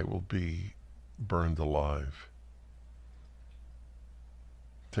 I will be burned alive.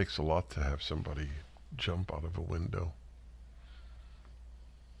 It takes a lot to have somebody jump out of a window.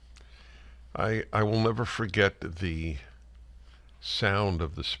 I will never forget the sound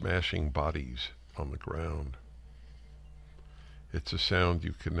of the smashing bodies on the ground. It's a sound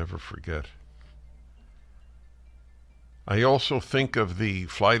you can never forget. I also think of the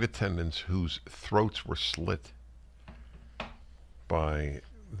flight attendants whose throats were slit by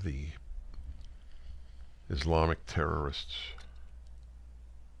the Islamic terrorists.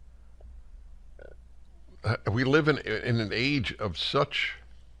 We live in an age of such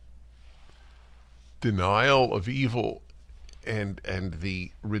denial of evil and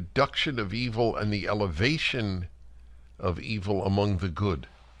the reduction of evil and the elevation of evil among the good,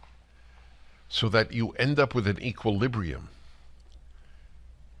 so that you end up with an equilibrium,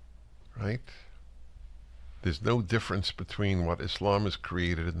 right? There's no difference between what Islam has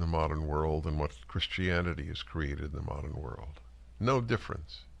created in the modern world and what Christianity has created in the modern world. No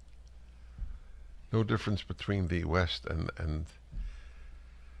difference. No difference between the West and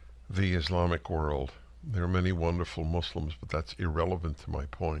the Islamic world. There are many wonderful Muslims, but that's irrelevant to my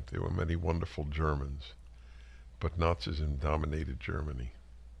point. There were many wonderful Germans, but Nazism dominated Germany.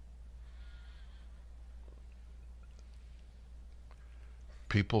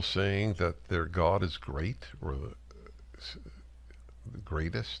 People saying that their God is great, or the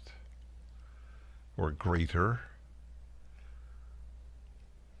greatest, or greater.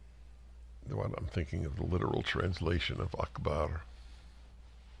 What I'm thinking of the literal translation of Akbar.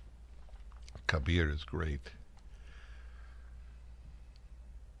 Kabir is great.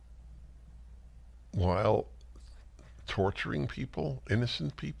 While torturing people,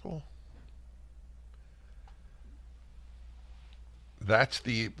 innocent people. That's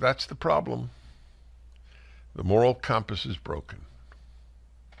the problem. The moral compass is broken.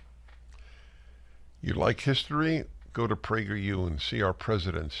 You like history? Go to PragerU and see our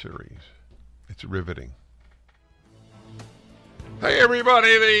President series. It's riveting. Hey everybody,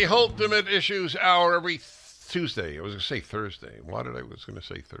 the Ultimate Issues Hour every Tuesday. I was going to say Thursday. Why did I was going to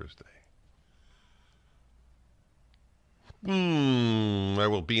say Thursday? I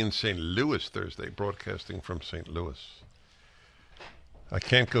will be in St. Louis Thursday, broadcasting from St. Louis. I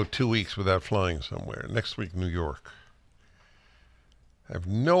can't go 2 weeks without flying somewhere. Next week, New York. I have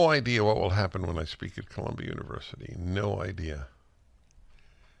no idea what will happen when I speak at Columbia University. No idea.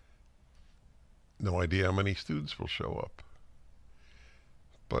 No idea how many students will show up.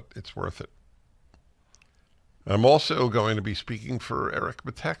 But it's worth it. I'm also going to be speaking for Eric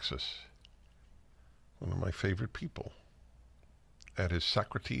Metaxas, one of my favorite people, at his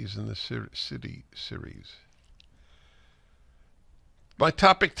Socrates in the City series. My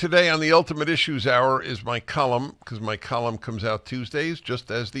topic today on the Ultimate Issues Hour is my column, because my column comes out Tuesdays, just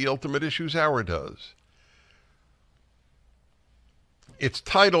as the Ultimate Issues Hour does. It's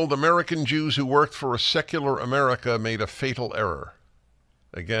titled, American Jews Who Worked for a Secular America Made a Fatal Error.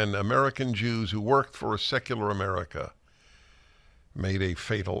 Again, American Jews who worked for a secular America made a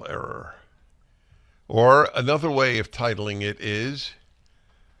fatal error. Or another way of titling it is,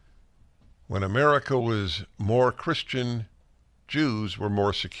 When America Was More Christian, Jews Were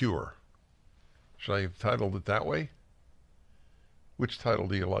More Secure. Should I have titled it that way? Which title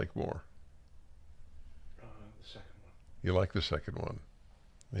do you like more? The second one. You like the second one?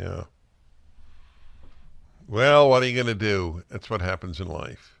 Yeah. Well, what are you going to do? That's what happens in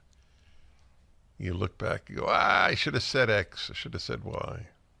life. You look back and go, I should have said X. I should have said Y.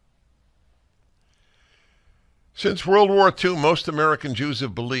 Since World War II, most American Jews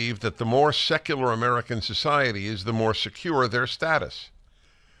have believed that the more secular American society is, the more secure their status.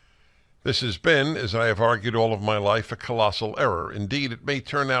 This has been, as I have argued all of my life, a colossal error. Indeed, it may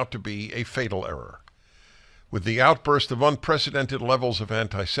turn out to be a fatal error. With the outburst of unprecedented levels of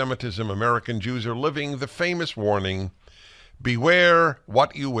anti-Semitism, American Jews are living the famous warning, beware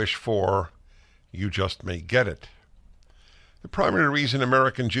what you wish for, you just may get it. The primary reason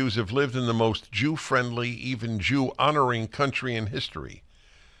American Jews have lived in the most Jew-friendly, even Jew-honoring country in history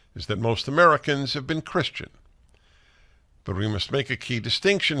is that most Americans have been Christian. But we must make a key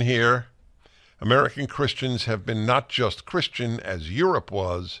distinction here. American Christians have been not just Christian, as Europe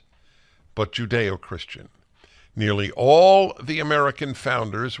was, but Judeo-Christian. Nearly all the American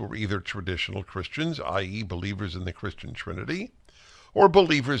founders were either traditional Christians, i.e. believers in the Christian Trinity, or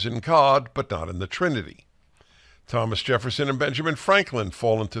believers in God, but not in the Trinity. Thomas Jefferson and Benjamin Franklin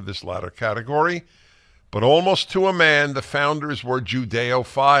fall into this latter category, but almost to a man, the founders were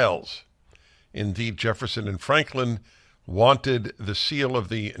Judeo-philes. Indeed, Jefferson and Franklin wanted the seal of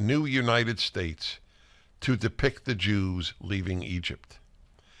the new United States to depict the Jews leaving Egypt.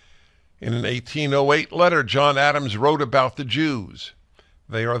 In an 1808 letter, John Adams wrote about the Jews.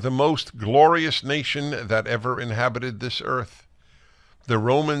 They are the most glorious nation that ever inhabited this earth. The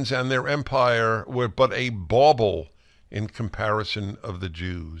Romans and their empire were but a bauble in comparison of the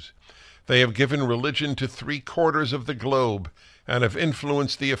Jews. They have given religion to 3/4 of the globe and have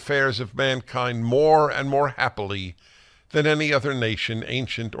influenced the affairs of mankind more and more happily than any other nation,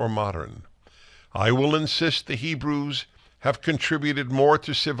 ancient or modern. I will insist the Hebrews have contributed more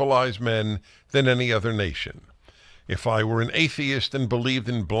to civilized men than any other nation. If I were an atheist and believed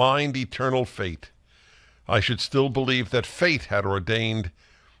in blind eternal fate, I should still believe that fate had ordained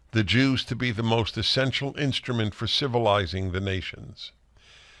the Jews to be the most essential instrument for civilizing the nations.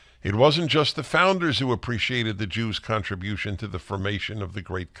 It wasn't just the founders who appreciated the Jews' contribution to the formation of the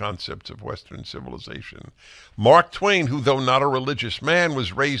great concepts of Western civilization. Mark Twain, who though not a religious man,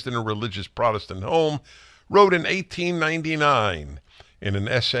 was raised in a religious Protestant home, wrote in 1899 in an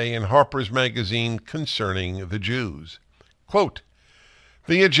essay in Harper's Magazine concerning the Jews, quote,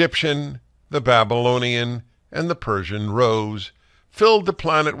 "The Egyptian, the Babylonian, and the Persian rose, filled the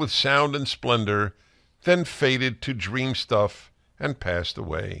planet with sound and splendor, then faded to dream stuff and passed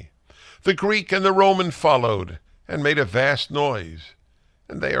away. The Greek and the Roman followed and made a vast noise,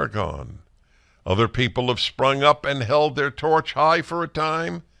 and they are gone. Other people have sprung up and held their torch high for a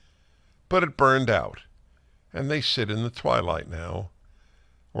time, but it burned out, and they sit in the twilight now,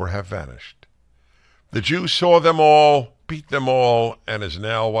 or have vanished. The Jew saw them all, beat them all, and is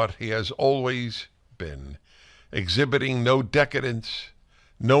now what he has always been, exhibiting no decadence,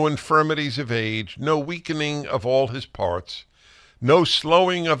 no infirmities of age, no weakening of all his parts, no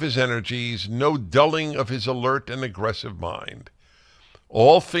slowing of his energies, no dulling of his alert and aggressive mind.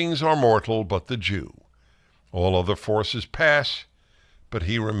 All things are mortal but the Jew. All other forces pass, but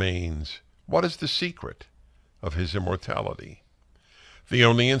he remains. What is the secret of his immortality? The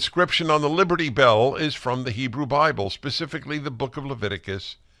only inscription on the Liberty Bell is from the Hebrew Bible, specifically the book of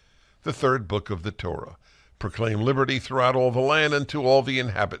Leviticus, the third book of the Torah. Proclaim liberty throughout all the land and to all the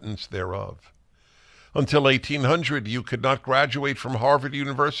inhabitants thereof. Until 1800, you could not graduate from Harvard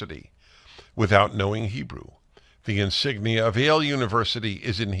University without knowing Hebrew. The insignia of Yale University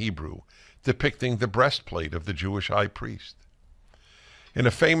is in Hebrew, depicting the breastplate of the Jewish high priest. In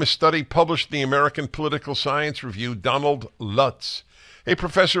a famous study published in the American Political Science Review, Donald Lutz, a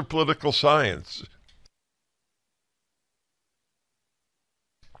professor of political science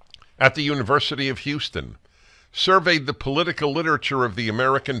at the University of Houston, surveyed the political literature of the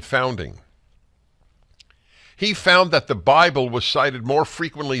American founding. He found that the Bible was cited more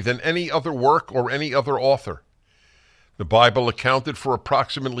frequently than any other work or any other author. The Bible accounted for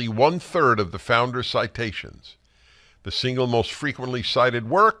approximately 1/3 of the founder's citations. The single most frequently cited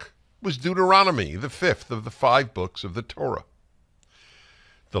work was Deuteronomy, the 5th of the 5 books of the Torah.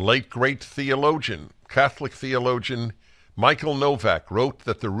 The late great theologian, Catholic theologian, Michael Novak wrote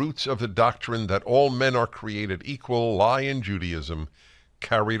that the roots of the doctrine that all men are created equal lie in Judaism,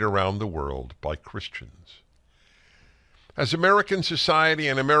 carried around the world by Christians. As American society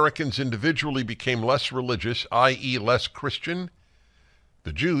and Americans individually became less religious, i.e. less Christian,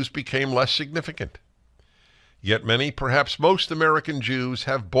 the Jews became less significant. Yet many, perhaps most American Jews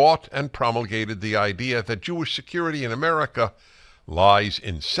have bought and promulgated the idea that Jewish security in America lies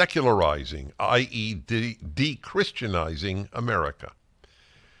in secularizing, i.e. de-Christianizing America.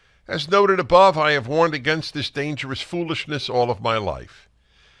 As noted above, I have warned against this dangerous foolishness all of my life.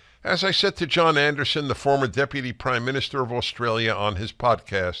 As I said to John Anderson, the former Deputy Prime Minister of Australia, on his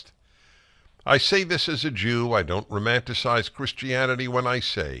podcast, I say this as a Jew. I don't romanticize Christianity when I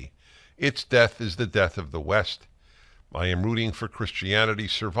say its death is the death of the West. I am rooting for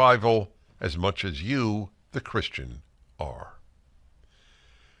Christianity's survival as much as you, the Christian, are.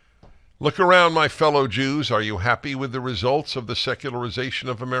 Look around, my fellow Jews. Are you happy with the results of the secularization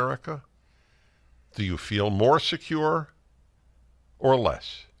of America? Do you feel more secure or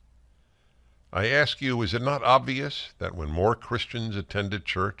less? I ask you, is it not obvious that when more Christians attended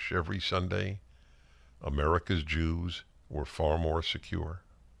church every Sunday, America's Jews were far more secure?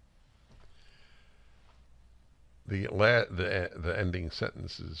 The ending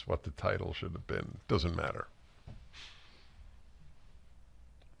sentence is what the title should have been. Doesn't matter.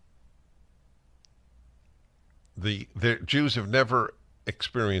 The Jews have never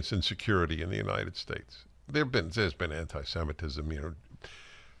experienced insecurity in the United States. There's been anti-Semitism,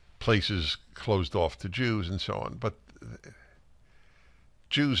 places closed off to Jews and so on, but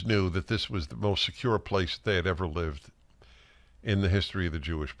Jews knew that this was the most secure place they had ever lived in the history of the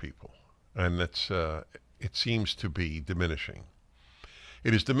Jewish people, and it seems to be diminishing.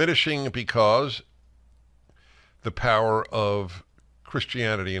 It is diminishing because the power of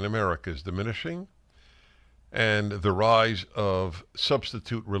Christianity in America is diminishing, and the rise of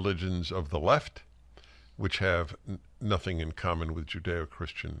substitute religions of the left, which have nothing in common with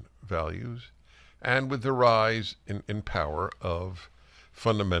Judeo-Christian values, and with the rise in power of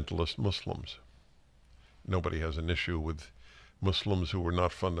fundamentalist Muslims. Nobody has an issue with Muslims who are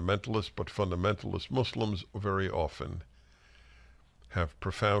not fundamentalists, but fundamentalist Muslims very often have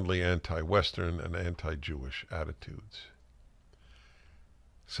profoundly anti-Western and anti-Jewish attitudes.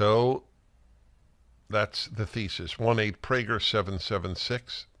 So that's the thesis. 1-8 Prager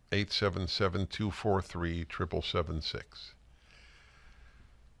 776 877-243-7776.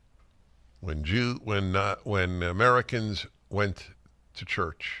 When Americans went to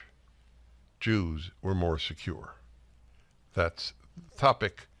church, Jews were more secure. That's the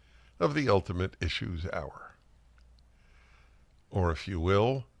topic of the Ultimate Issues Hour. Or if you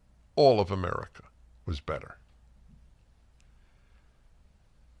will, all of America was better.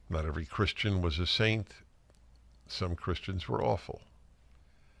 Not every Christian was a saint. Some Christians were awful,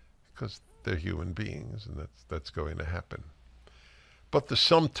 because they're human beings, and that's going to happen. But the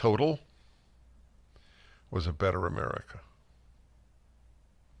sum total was a better America.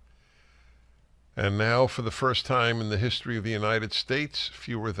 And now, for the first time in the history of the United States,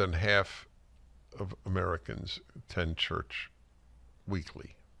 fewer than half of Americans attend church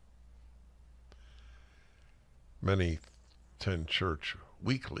weekly. Many attend church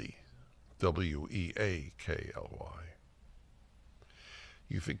weekly, W-E-A-K-L-Y.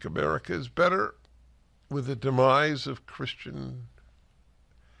 You think America is better with the demise of Christian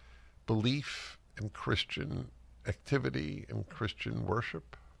belief and Christian activity and Christian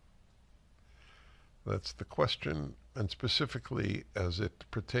worship? That's the question, and specifically as it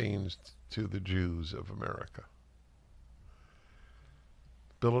pertains to the Jews of America.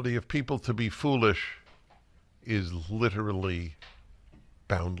 Ability of people to be foolish is literally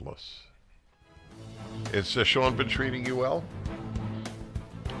boundless. Is Sean been treating you well?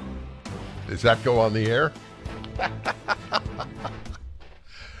 Does that go on the air?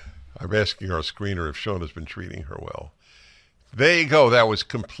 I'm asking our screener if Sean has been treating her well. There you go. That was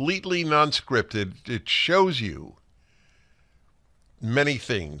completely non-scripted. It shows you many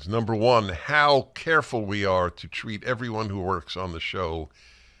things. Number one, how careful we are to treat everyone who works on the show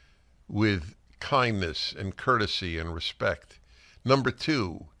with kindness and courtesy and respect. Number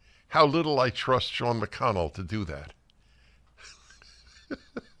two, how little I trust Sean McConnell to do that.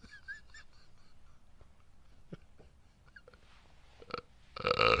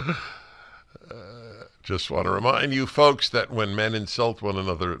 Just want to remind you folks that when men insult one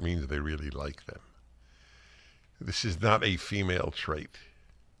another, it means they really like them. This is not a female trait.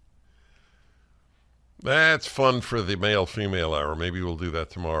 That's fun for the male-female hour. Maybe we'll do that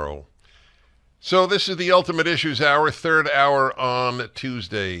tomorrow. So this is the Ultimate Issues Hour, third hour on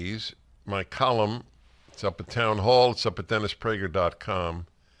Tuesdays. My column, it's up at Town Hall. It's up at DennisPrager.com.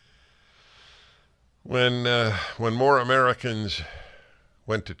 When more Americans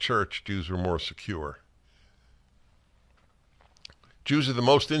went to church, Jews were more secure. Jews are the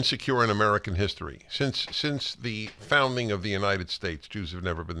most insecure in American history. Since the founding of the United States, Jews have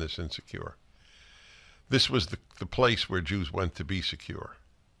never been this insecure. This was the place where Jews went to be secure.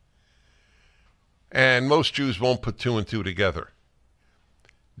 And most Jews won't put two and two together.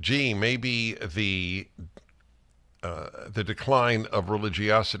 Gee, maybe the decline of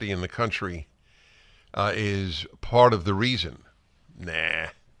religiosity in the country is part of the reason. Nah.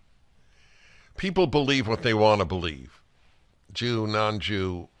 People believe what they want to believe. Jew,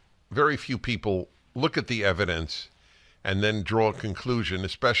 non-Jew, very few people look at the evidence and then draw a conclusion,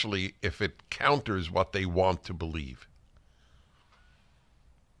 especially if it counters what they want to believe.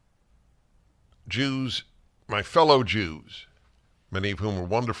 Jews, my fellow Jews, many of whom are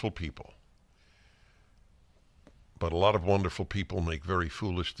wonderful people, but a lot of wonderful people make very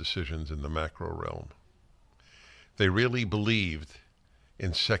foolish decisions in the macro realm. They really believed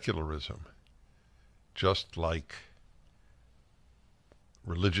in secularism, just like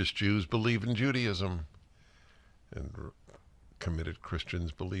religious Jews believe in Judaism, and committed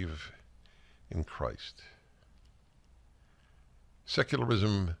Christians believe in Christ.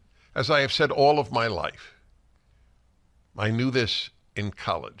 Secularism, as I have said all of my life, I knew this in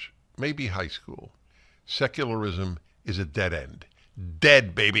college, maybe high school. Secularism is a dead end.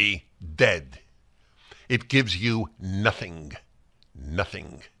 Dead, baby, dead. It gives you nothing.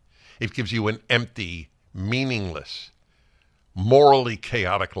 Nothing. It gives you an empty, meaningless, morally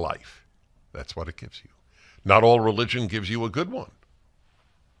chaotic life. That's what it gives you. Not all religion gives you a good one.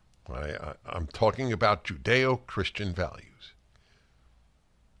 I'm talking about Judeo-Christian values.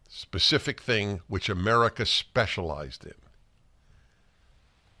 Specific thing which America specialized in.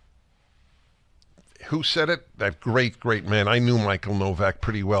 Who said it? That great, great man. I knew Michael Novak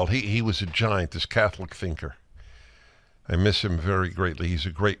pretty well. He was a giant, this Catholic thinker. I miss him very greatly.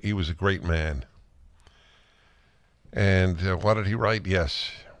 He was a great man. And what did he write?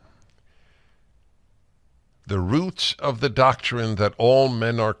 Yes. The roots of the doctrine that all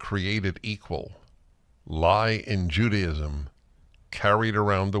men are created equal lie in Judaism, carried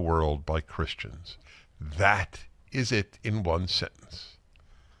around the world by Christians. That is it in one sentence.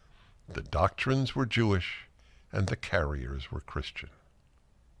 The doctrines were Jewish and the carriers were Christian.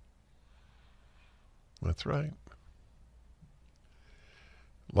 That's right.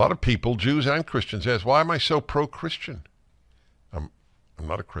 A lot of people, Jews and Christians, ask, why am I so pro-Christian? I'm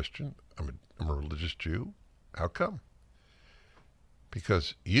not a Christian. I'm a religious Jew. How come?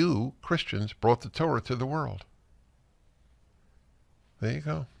 Because you, Christians, brought the Torah to the world. There you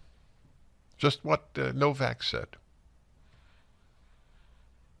go. Just what Novak said.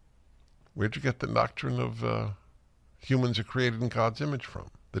 Where'd you get the doctrine of humans are created in God's image from?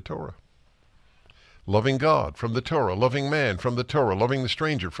 The Torah. Loving God from the Torah, loving man from the Torah, loving the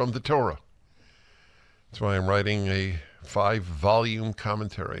stranger from the Torah. That's why I'm writing a 5-volume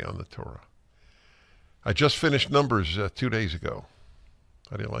commentary on the Torah. I just finished Numbers 2 days ago.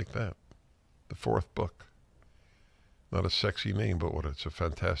 How do you like that? The 4th book. Not a sexy name, but it's a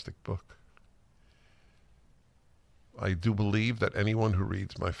fantastic book. I do believe that anyone who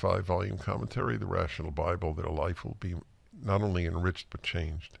reads my 5-volume commentary, The Rational Bible, their life will be not only enriched but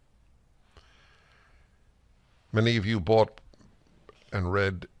changed. Many of you bought and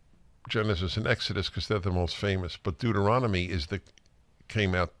read Genesis and Exodus because they're the most famous, but Deuteronomy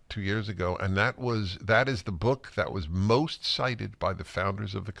came out 2 years ago, and that is the book that was most cited by the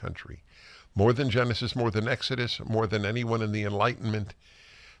founders of the country. More than Genesis, more than Exodus, more than anyone in the Enlightenment.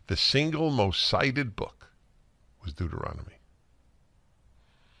 The single most cited book was Deuteronomy.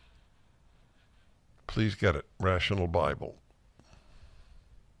 Please get it, Rational Bible.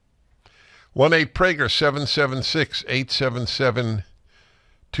 1-8-PRAGER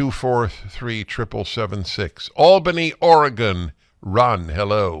 776-877-243-7776. Albany, Oregon. Ron,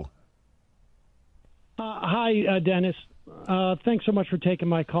 hello. Hi, Dennis. Thanks so much for taking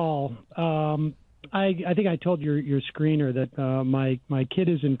my call. I think I told your screener that my kid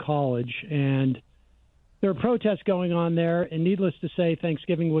is in college, and there are protests going on there, and needless to say,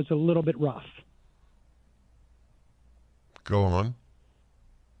 Thanksgiving was a little bit rough. Go on.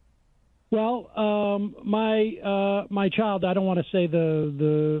 Well, my child, I don't want to say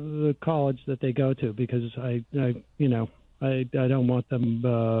the college that they go to because I don't want them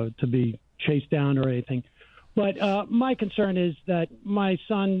to be chased down or anything. But my concern is that my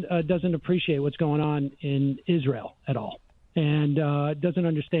son doesn't appreciate what's going on in Israel at all, and doesn't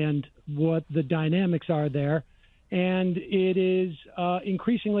understand what the dynamics are there. And it is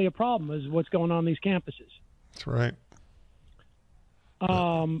increasingly a problem is what's going on these campuses. That's right.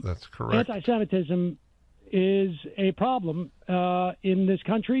 That's correct. Anti-Semitism is a problem in this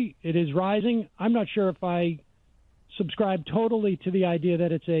country. It is rising. I'm not sure if I subscribe totally to the idea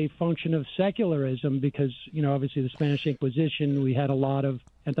that it's a function of secularism because, obviously the Spanish Inquisition, we had a lot of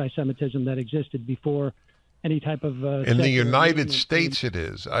anti-Semitism that existed before any type of... in the United States it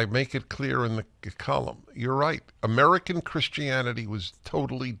is. I make it clear in the column. You're right. American Christianity was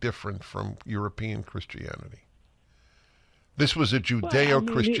totally different from European Christianity. This was a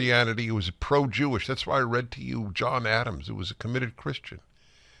Judeo-Christianity. It was pro-Jewish. That's why I read to you John Adams, who was a committed Christian.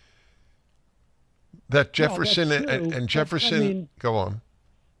 That Jefferson and Jefferson... Go on.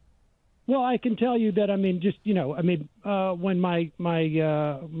 Well, I can tell you that, when my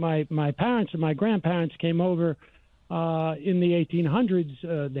parents and my grandparents came over in the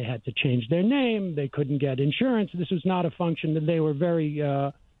 1800s, they had to change their name. They couldn't get insurance. This was not a function that they were very...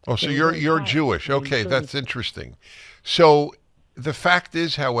 so you're Jewish. Okay, that's interesting. So the fact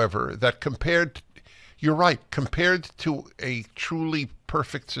is, however, that you're right, compared to a truly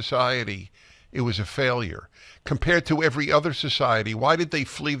perfect society, it was a failure. Compared to every other society, why did they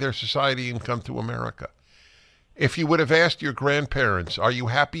flee their society and come to America? If you would have asked your grandparents, are you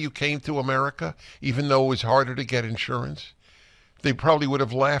happy you came to America, even though it was harder to get insurance? They probably would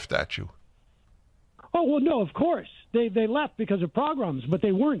have laughed at you. Oh, well, no, of course. They left because of pogroms, but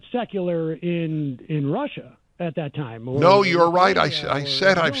they weren't secular in Russia at that time. No, you're right. I've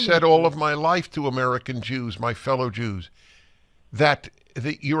said all of my life to American Jews, my fellow Jews, that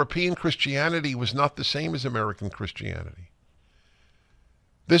the European Christianity was not the same as American Christianity.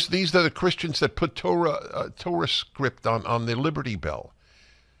 These are the Christians that put Torah script on the Liberty Bell,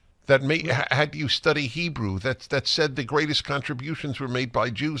 that had you study Hebrew, that said the greatest contributions were made by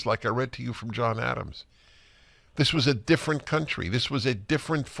Jews, like I read to you from John Adams. This was a different country. This was a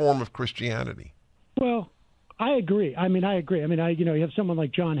different form of Christianity. Well, I agree. I agree. You have someone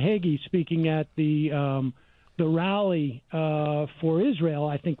like John Hagee speaking at the rally for Israel.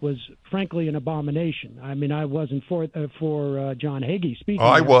 I think was frankly an abomination. I wasn't for John Hagee speaking.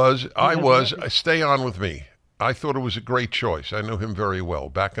 I was. Stay on with me. I thought it was a great choice. I know him very well.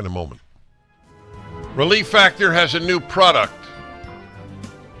 Back in a moment. Relief Factor has a new product,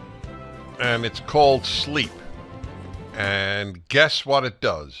 and it's called Sleep. And guess what it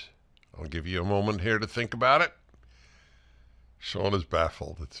does? I'll give you a moment here to think about it. Sean is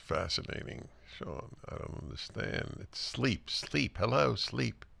baffled. It's fascinating. Sean, I don't understand. It's sleep. Sleep. Hello,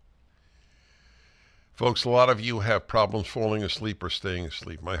 sleep. Folks, a lot of you have problems falling asleep or staying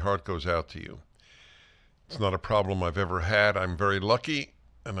asleep. My heart goes out to you. It's not a problem I've ever had. I'm very lucky,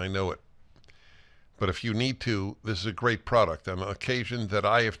 and I know it. But if you need to, this is a great product. On an occasion that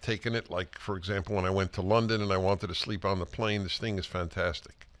I have taken it, like, for example, when I went to London and I wanted to sleep on the plane, this thing is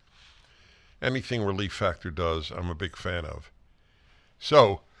fantastic. Anything Relief Factor does, I'm a big fan of.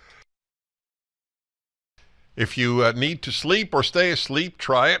 So, if you need to sleep or stay asleep,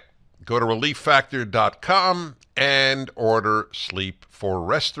 try it. Go to relieffactor.com and order sleep for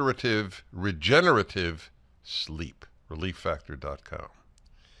restorative, regenerative sleep. relieffactor.com.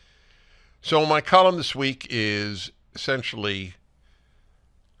 So my column this week is essentially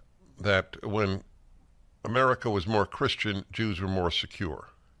that when America was more Christian, Jews were more secure.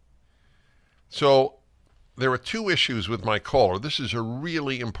 So there are two issues with my caller. This is a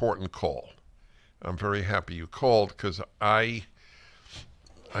really important call. I'm very happy you called because I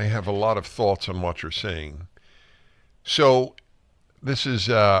have a lot of thoughts on what you're saying. So this is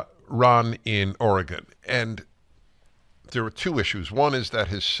Ron in Oregon, and there are two issues. One is that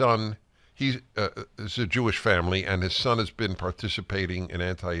his son, he's a Jewish family, and his son has been participating in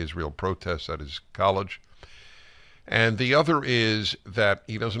anti-Israel protests at his college. And the other is that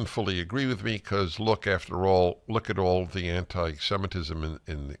he doesn't fully agree with me because look at all the anti-Semitism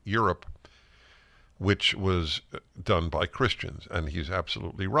in Europe, which was done by Christians, and he's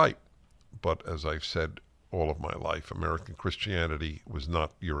absolutely right. But as I've said all of my life, American Christianity was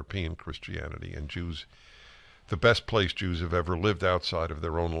not European Christianity, and Jews, the best place Jews have ever lived outside of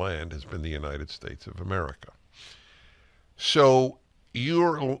their own land has been the United States of America. So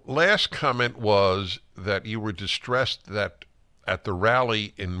your last comment was that you were distressed that at the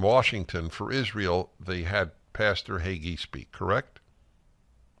rally in Washington for Israel, they had Pastor Hagee speak, correct?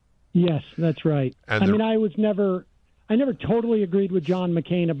 Yes, that's right. And I never totally agreed with John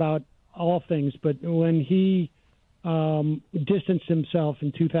McCain about all things, but when he distanced himself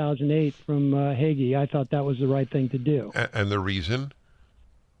in 2008 from Hagee, I thought that was the right thing to do. And the reason?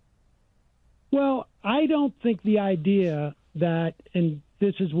 Well, I don't think the idea that, and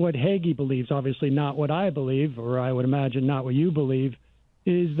this is what Hagee believes, obviously not what I believe, or I would imagine not what you believe,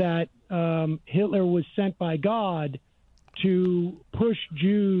 is that Hitler was sent by God to push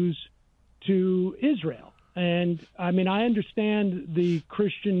Jews to Israel. And I understand the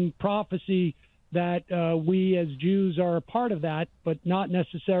Christian prophecy that we as Jews are a part of that, but not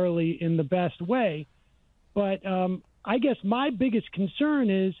necessarily in the best way. But I guess my biggest concern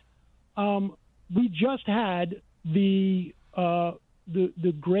is we just had the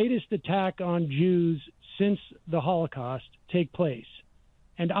greatest attack on Jews since the Holocaust take place.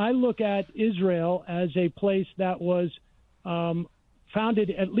 And I look at Israel as a place that was founded,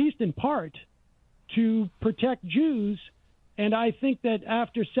 at least in part, to protect Jews. And I think that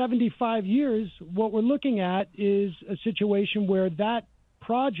after 75 years, what we're looking at is a situation where that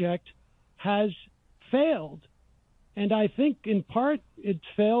project has failed. And I think in part it's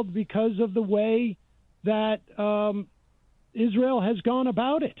failed because of the way that Israel has gone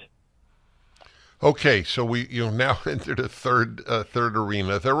about it. Okay, so you now entered a third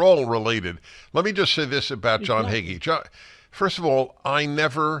arena. They're all related. Let me just say this about John Hagee. First of all, I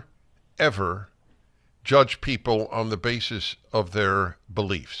never, ever judge people on the basis of their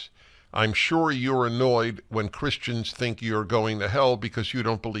beliefs. I'm sure you're annoyed when Christians think you're going to hell because you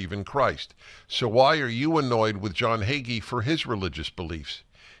don't believe in Christ. So why are you annoyed with John Hagee for his religious beliefs?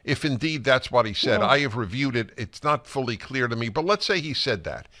 If indeed that's what he said. I have reviewed it. It's not fully clear to me, but let's say he said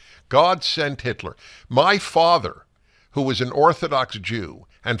that. God sent Hitler. My father, who was an Orthodox Jew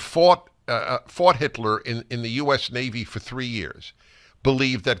and fought Hitler in the U.S. Navy for 3 years,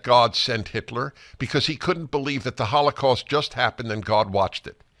 believed that God sent Hitler because he couldn't believe that the Holocaust just happened and God watched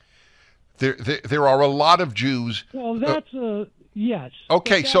it. There are a lot of Jews. Well, that's yes.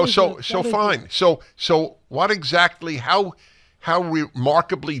 Okay, so fine. So what exactly? How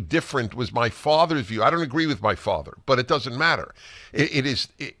remarkably different was my father's view? I don't agree with my father, but it doesn't matter. As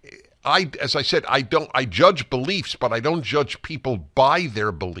I said, I judge beliefs, but I don't judge people by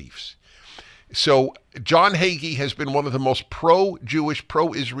their beliefs. So John Hagee has been one of the most pro-Jewish,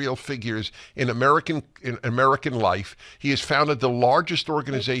 pro-Israel figures in American life. He has founded the largest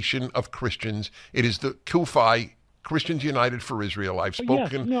organization of Christians. It is the CUFI, Christians United for Israel. I've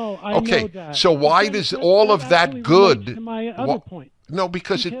spoken. Yes, I know that. So why does all of that good? To my other point. No,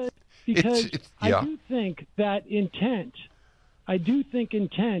 because I do think that intent. I do think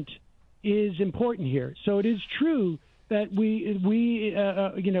intent is important here. So it is true that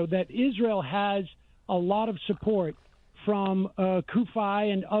that Israel has a lot of support from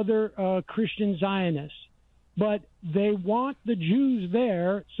Kufi and other Christian Zionists, but they want the Jews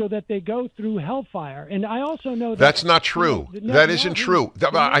there so that they go through hellfire. And I also know that's not true. That isn't true.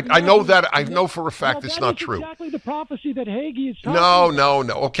 I know that. I know for a fact it's not true. Exactly the prophecy that Hagee is talking about.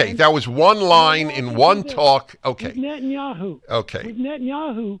 No. Okay, that was one line in one talk. Okay. With Netanyahu. Okay. With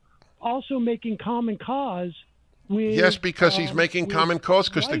Netanyahu also making common cause with... Yes, because he's making common cause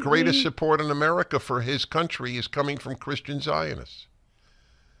because the greatest support in America for his country is coming from Christian Zionists.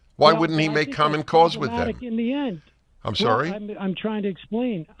 Why wouldn't he make common cause with them? In the end. I'm sorry? I'm trying to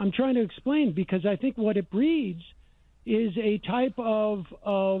explain. I'm trying to explain because I think what it breeds is a type of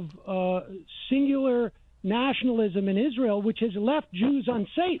singular nationalism in Israel, which has left Jews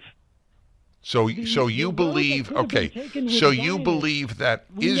unsafe. So you believe, okay, so you believe that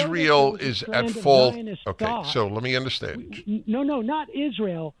Israel is at fault. Okay, so let me understand. No, not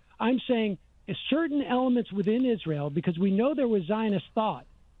Israel. I'm saying certain elements within Israel, because we know there was Zionist thought,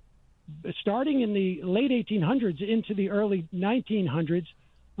 starting in the late 1800s into the early 1900s,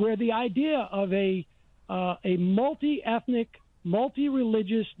 where the idea of a multi-ethnic,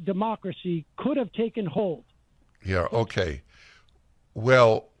 multi-religious democracy could have taken hold. Yeah, okay.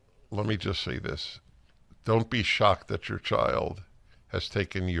 Well, let me just say this. Don't be shocked that your child has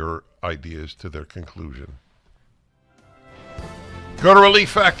taken your ideas to their conclusion. Go to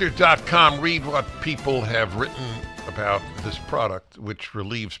ReliefFactor.com. Read what people have written about this product, which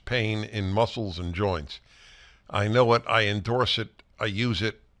relieves pain in muscles and joints. I know it. I endorse it. I use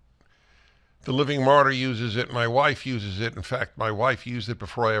it. The Living Martyr uses it. My wife uses it. In fact, my wife used it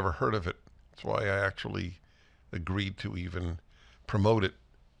before I ever heard of it. That's why I actually agreed to even promote it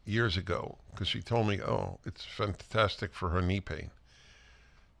years ago, because she told me, oh, it's fantastic for her knee pain.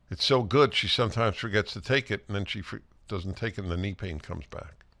 It's so good she sometimes forgets to take it, and then she doesn't take it and the knee pain comes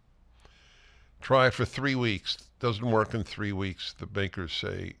back. Try it for 3 weeks. Doesn't work in 3 weeks. The makers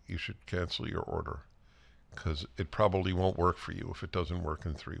say you should cancel your order because it probably won't work for you if it doesn't work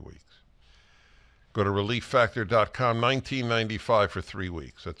in 3 weeks. Go to ReliefFactor.com, $19.95 for 3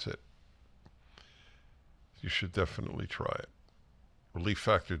 weeks. That's it. You should definitely try it.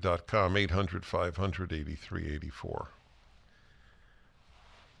 ReliefFactor.com, 800-500-8384.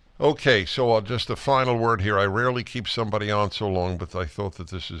 Okay, so just a final word here. I rarely keep somebody on so long, but I thought that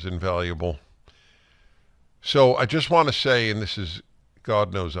this is invaluable. So I just want to say, and this is,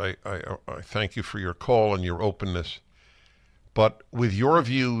 God knows, I thank you for your call and your openness, but with your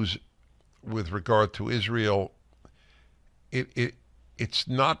views with regard to Israel, it's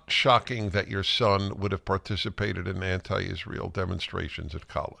not shocking that your son would have participated in anti-Israel demonstrations at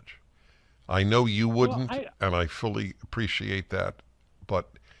college. I know you wouldn't, and I fully appreciate that,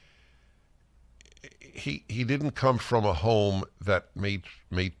 but he didn't come from a home that made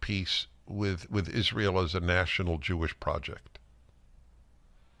peace with Israel as a national Jewish project.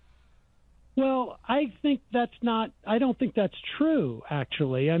 Well, I don't think that's true,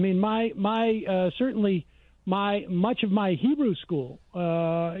 actually. I mean, certainly much of my Hebrew school,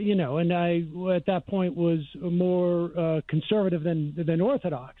 and I at that point was more conservative than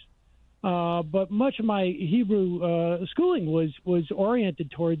Orthodox. But much of my Hebrew schooling was oriented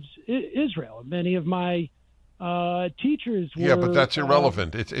towards Israel. Many of my teachers were... Yeah, but that's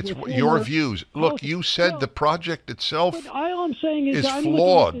irrelevant. It's your views. Look, you said the project itself is flawed. All I'm saying is I'm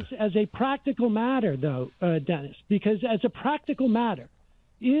looking at this as a practical matter, though, Dennis, because as a practical matter,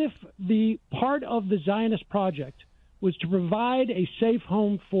 if the part of the Zionist project was to provide a safe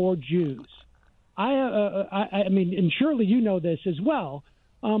home for Jews, I mean, and surely you know this as well,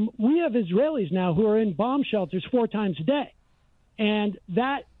 we have Israelis now who are in bomb shelters 4 times a day, and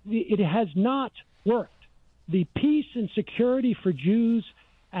that it has not worked. The peace and security for Jews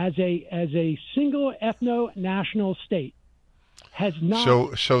as a single ethno-national state has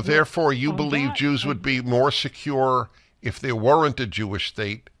not. So therefore, you believe Jews would be more secure if there weren't a Jewish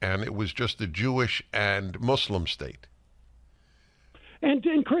state and it was just a Jewish and Muslim state, and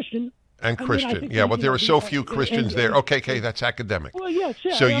Christian. And Christian, yeah, but there are so few Christians there. Okay, that's academic. Well, yes,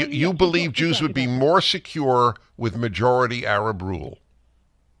 yeah. So you believe Jews would be more secure with majority Arab rule?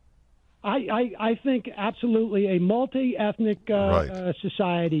 I think absolutely a multi-ethnic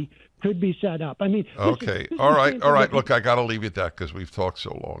society could be set up. I mean, okay, all right. Look, I got to leave it at that because we've talked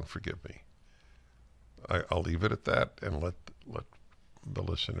so long. Forgive me. I'll leave it at that and let the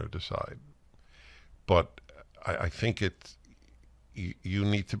listener decide. But I think you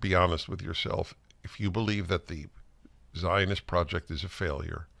need to be honest with yourself. If you believe that the Zionist project is a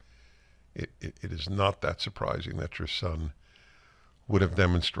failure, it is not that surprising that your son would have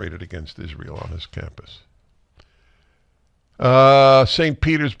demonstrated against Israel on his campus. St.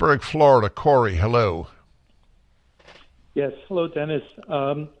 Petersburg, Florida. Corey, hello. Yes, hello, Dennis.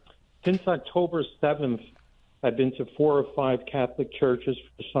 Since October 7th, I've been to 4 or 5 Catholic churches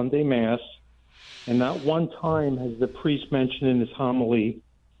for Sunday Mass, and not one time has the priest mentioned in his homily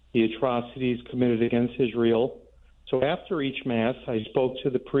the atrocities committed against Israel. So after each Mass, I spoke to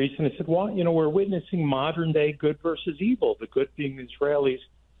the priest and I said, "Well, we're witnessing modern day good versus evil, the good being the Israelis.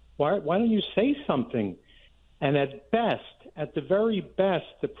 Why don't you say something?" And at the very best,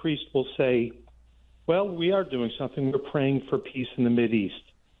 the priest will say, "Well, we are doing something. We're praying for peace in the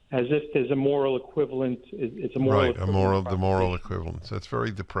Mideast," as if there's a moral equivalent. It's a moral Right, equivalent the moral equivalence. That's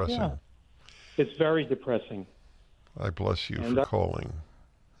very depressing. Yeah, it's very depressing. I bless you And for calling.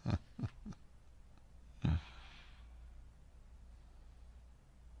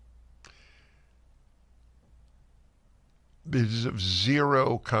 There's of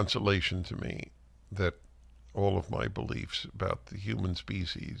zero consolation to me that all of my beliefs about the human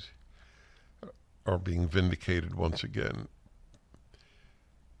species are being vindicated once again.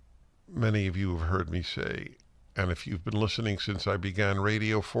 Many of you have heard me say, and if you've been listening since I began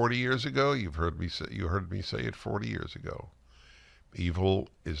radio 40 years ago, you heard me say it 40 years ago. Evil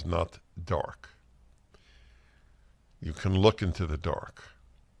is not dark. You can look into the dark.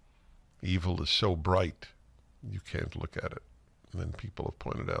 Evil is so bright, you can't look at it. And then people have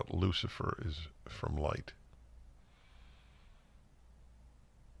pointed out Lucifer is from light.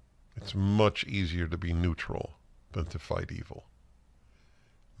 It's much easier to be neutral than to fight evil.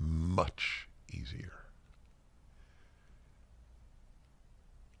 Much easier.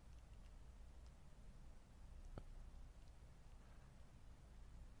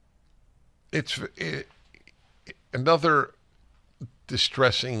 It's another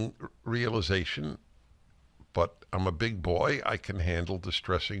distressing realization, but I'm a big boy. I can handle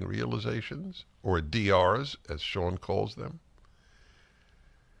distressing realizations, or DRs, as Sean calls them.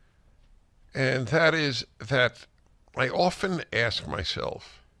 And that is that I often ask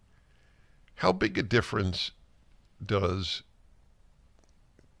myself, how big a difference does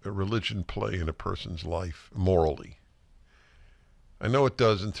a religion play in a person's life morally? I know it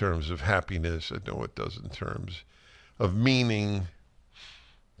does in terms of happiness. I know it does in terms of meaning,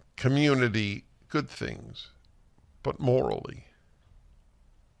 community, good things. But morally,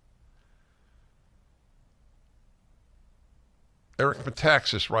 Eric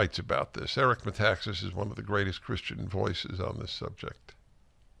Metaxas writes about this. Eric Metaxas is one of the greatest Christian voices on this subject.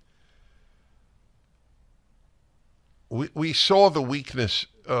 We saw the weakness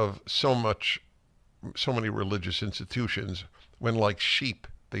of so many religious institutions when, like sheep,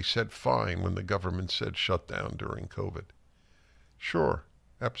 they said fine when the government said shut down during COVID. Sure,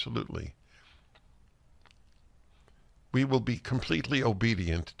 absolutely. We will be completely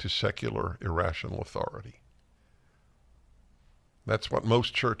obedient to secular, irrational authority. That's what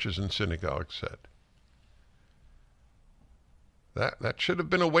most churches and synagogues said. That should have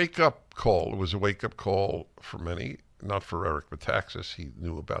been a wake-up call. It was a wake-up call for many, not for Eric Metaxas. He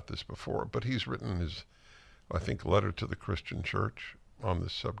knew about this before, but he's written his, I think, letter to the Christian church on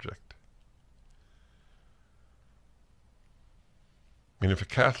this subject. I mean, if a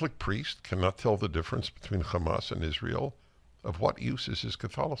Catholic priest cannot tell the difference between Hamas and Israel, of what use is his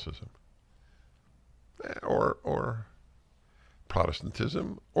Catholicism? Or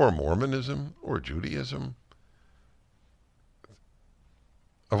Protestantism, or Mormonism, or Judaism?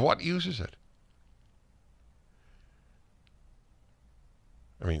 Of what use is it?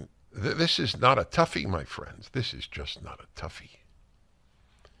 I mean, this is not a toughie, my friends. This is just not a toughie.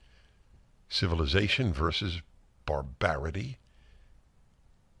 Civilization versus barbarity,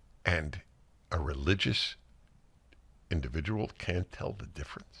 and a religious individual can't tell the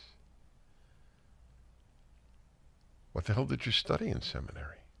difference. What the hell did you study in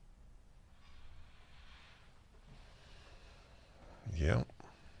seminary? Yeah.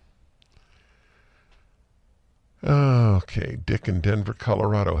 Okay, Dick in Denver,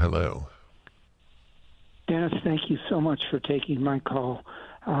 Colorado. Hello. Dennis, thank you so much for taking my call.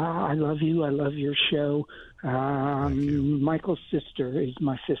 I love you. I love your show. Michael's sister is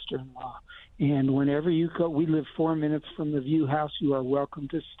my sister-in-law. And whenever you go, we live 4 minutes from the View House. You are welcome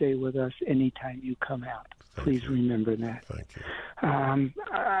to stay with us anytime you come out. Please remember that. Thank you.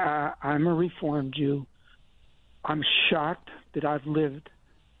 I'm a Reformed Jew. I'm shocked that I've lived.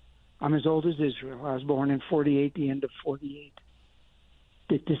 I'm as old as Israel. I was born in 48, the end of 48.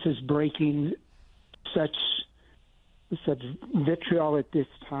 That this is breaking such vitriol at this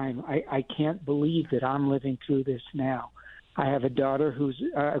time. I can't believe that I'm living through this now. I have a granddaughter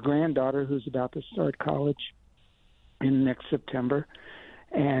who's about to start college in next September,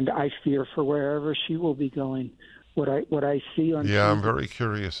 and I fear for wherever she will be going. What I see on I'm very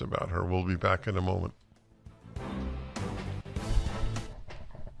curious about her. We'll be back in a moment.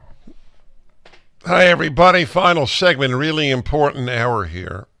 Hi, everybody. Final segment. Really important hour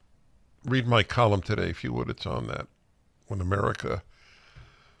here. Read my column today, if you would. It's on that. When America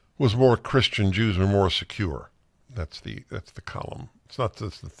was more Christian, Jews were more secure. That's the column. It's not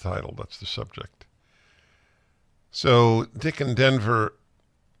just the title. That's the subject. So, Dick in Denver,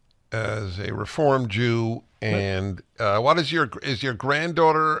 as a Reformed Jew, and what is your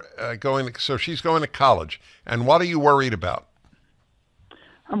granddaughter going? So she's going to college, and what are you worried about?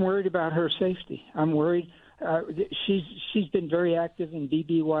 I'm worried about her safety. I'm worried. She's been very active in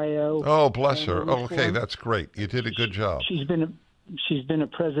BBYO. Oh, bless her. Oh, okay, that's great. You did a good job. She's been a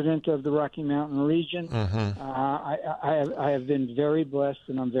president of the Rocky Mountain region. Mm-hmm. I have been very blessed,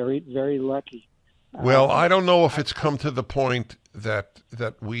 and I'm very, very lucky. Well, I don't know if it's come to the point that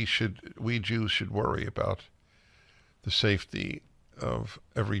we Jews should worry about the safety of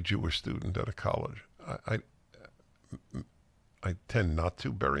every Jewish student at a college. I tend not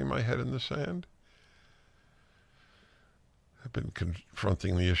to bury my head in the sand. I've been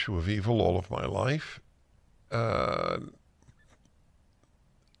confronting the issue of evil all of my life.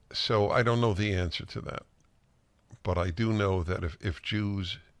 So I don't know the answer to that. But I do know that if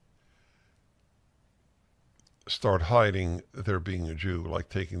Jews start hiding their being a Jew, like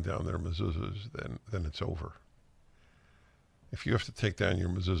taking down their mezuzahs, then it's over. If you have to take down your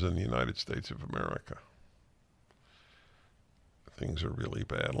mezuzah in the United States of America, things are really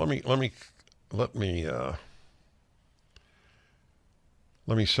bad. Let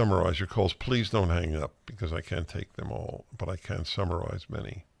me summarize your calls. Please don't hang up because I can't take them all, but I can summarize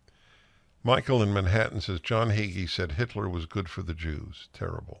many. Michael in Manhattan says, John Hagee said Hitler was good for the Jews.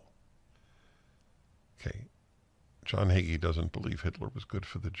 Terrible. Okay. John Hagee doesn't believe Hitler was good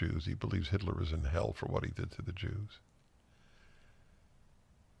for the Jews. He believes Hitler was in hell for what he did to the Jews.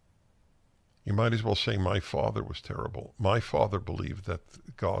 You might as well say my father was terrible. My father believed that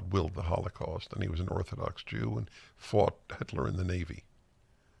God willed the Holocaust, and he was an Orthodox Jew and fought Hitler in the Navy.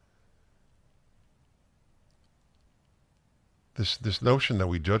 This notion that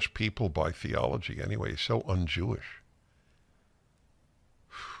we judge people by theology anyway is so un-Jewish.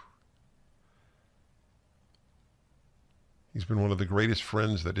 He's been one of the greatest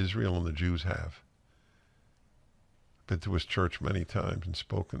friends that Israel and the Jews have. Been to his church many times and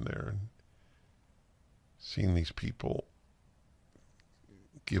spoken there and seen these people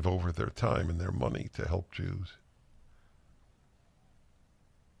give over their time and their money to help Jews.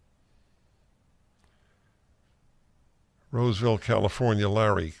 Roseville, California,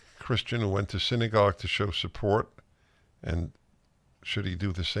 Larry, Christian who went to synagogue to show support, and should he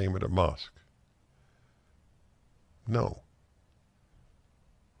do the same at a mosque? No.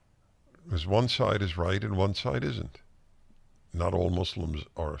 Because one side is right and one side isn't. Not all Muslims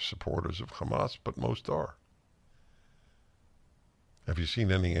are supporters of Hamas, but most are. Have you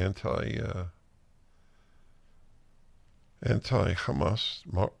seen any anti-Hamas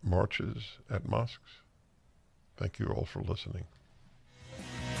marches at mosques? Thank you all for listening.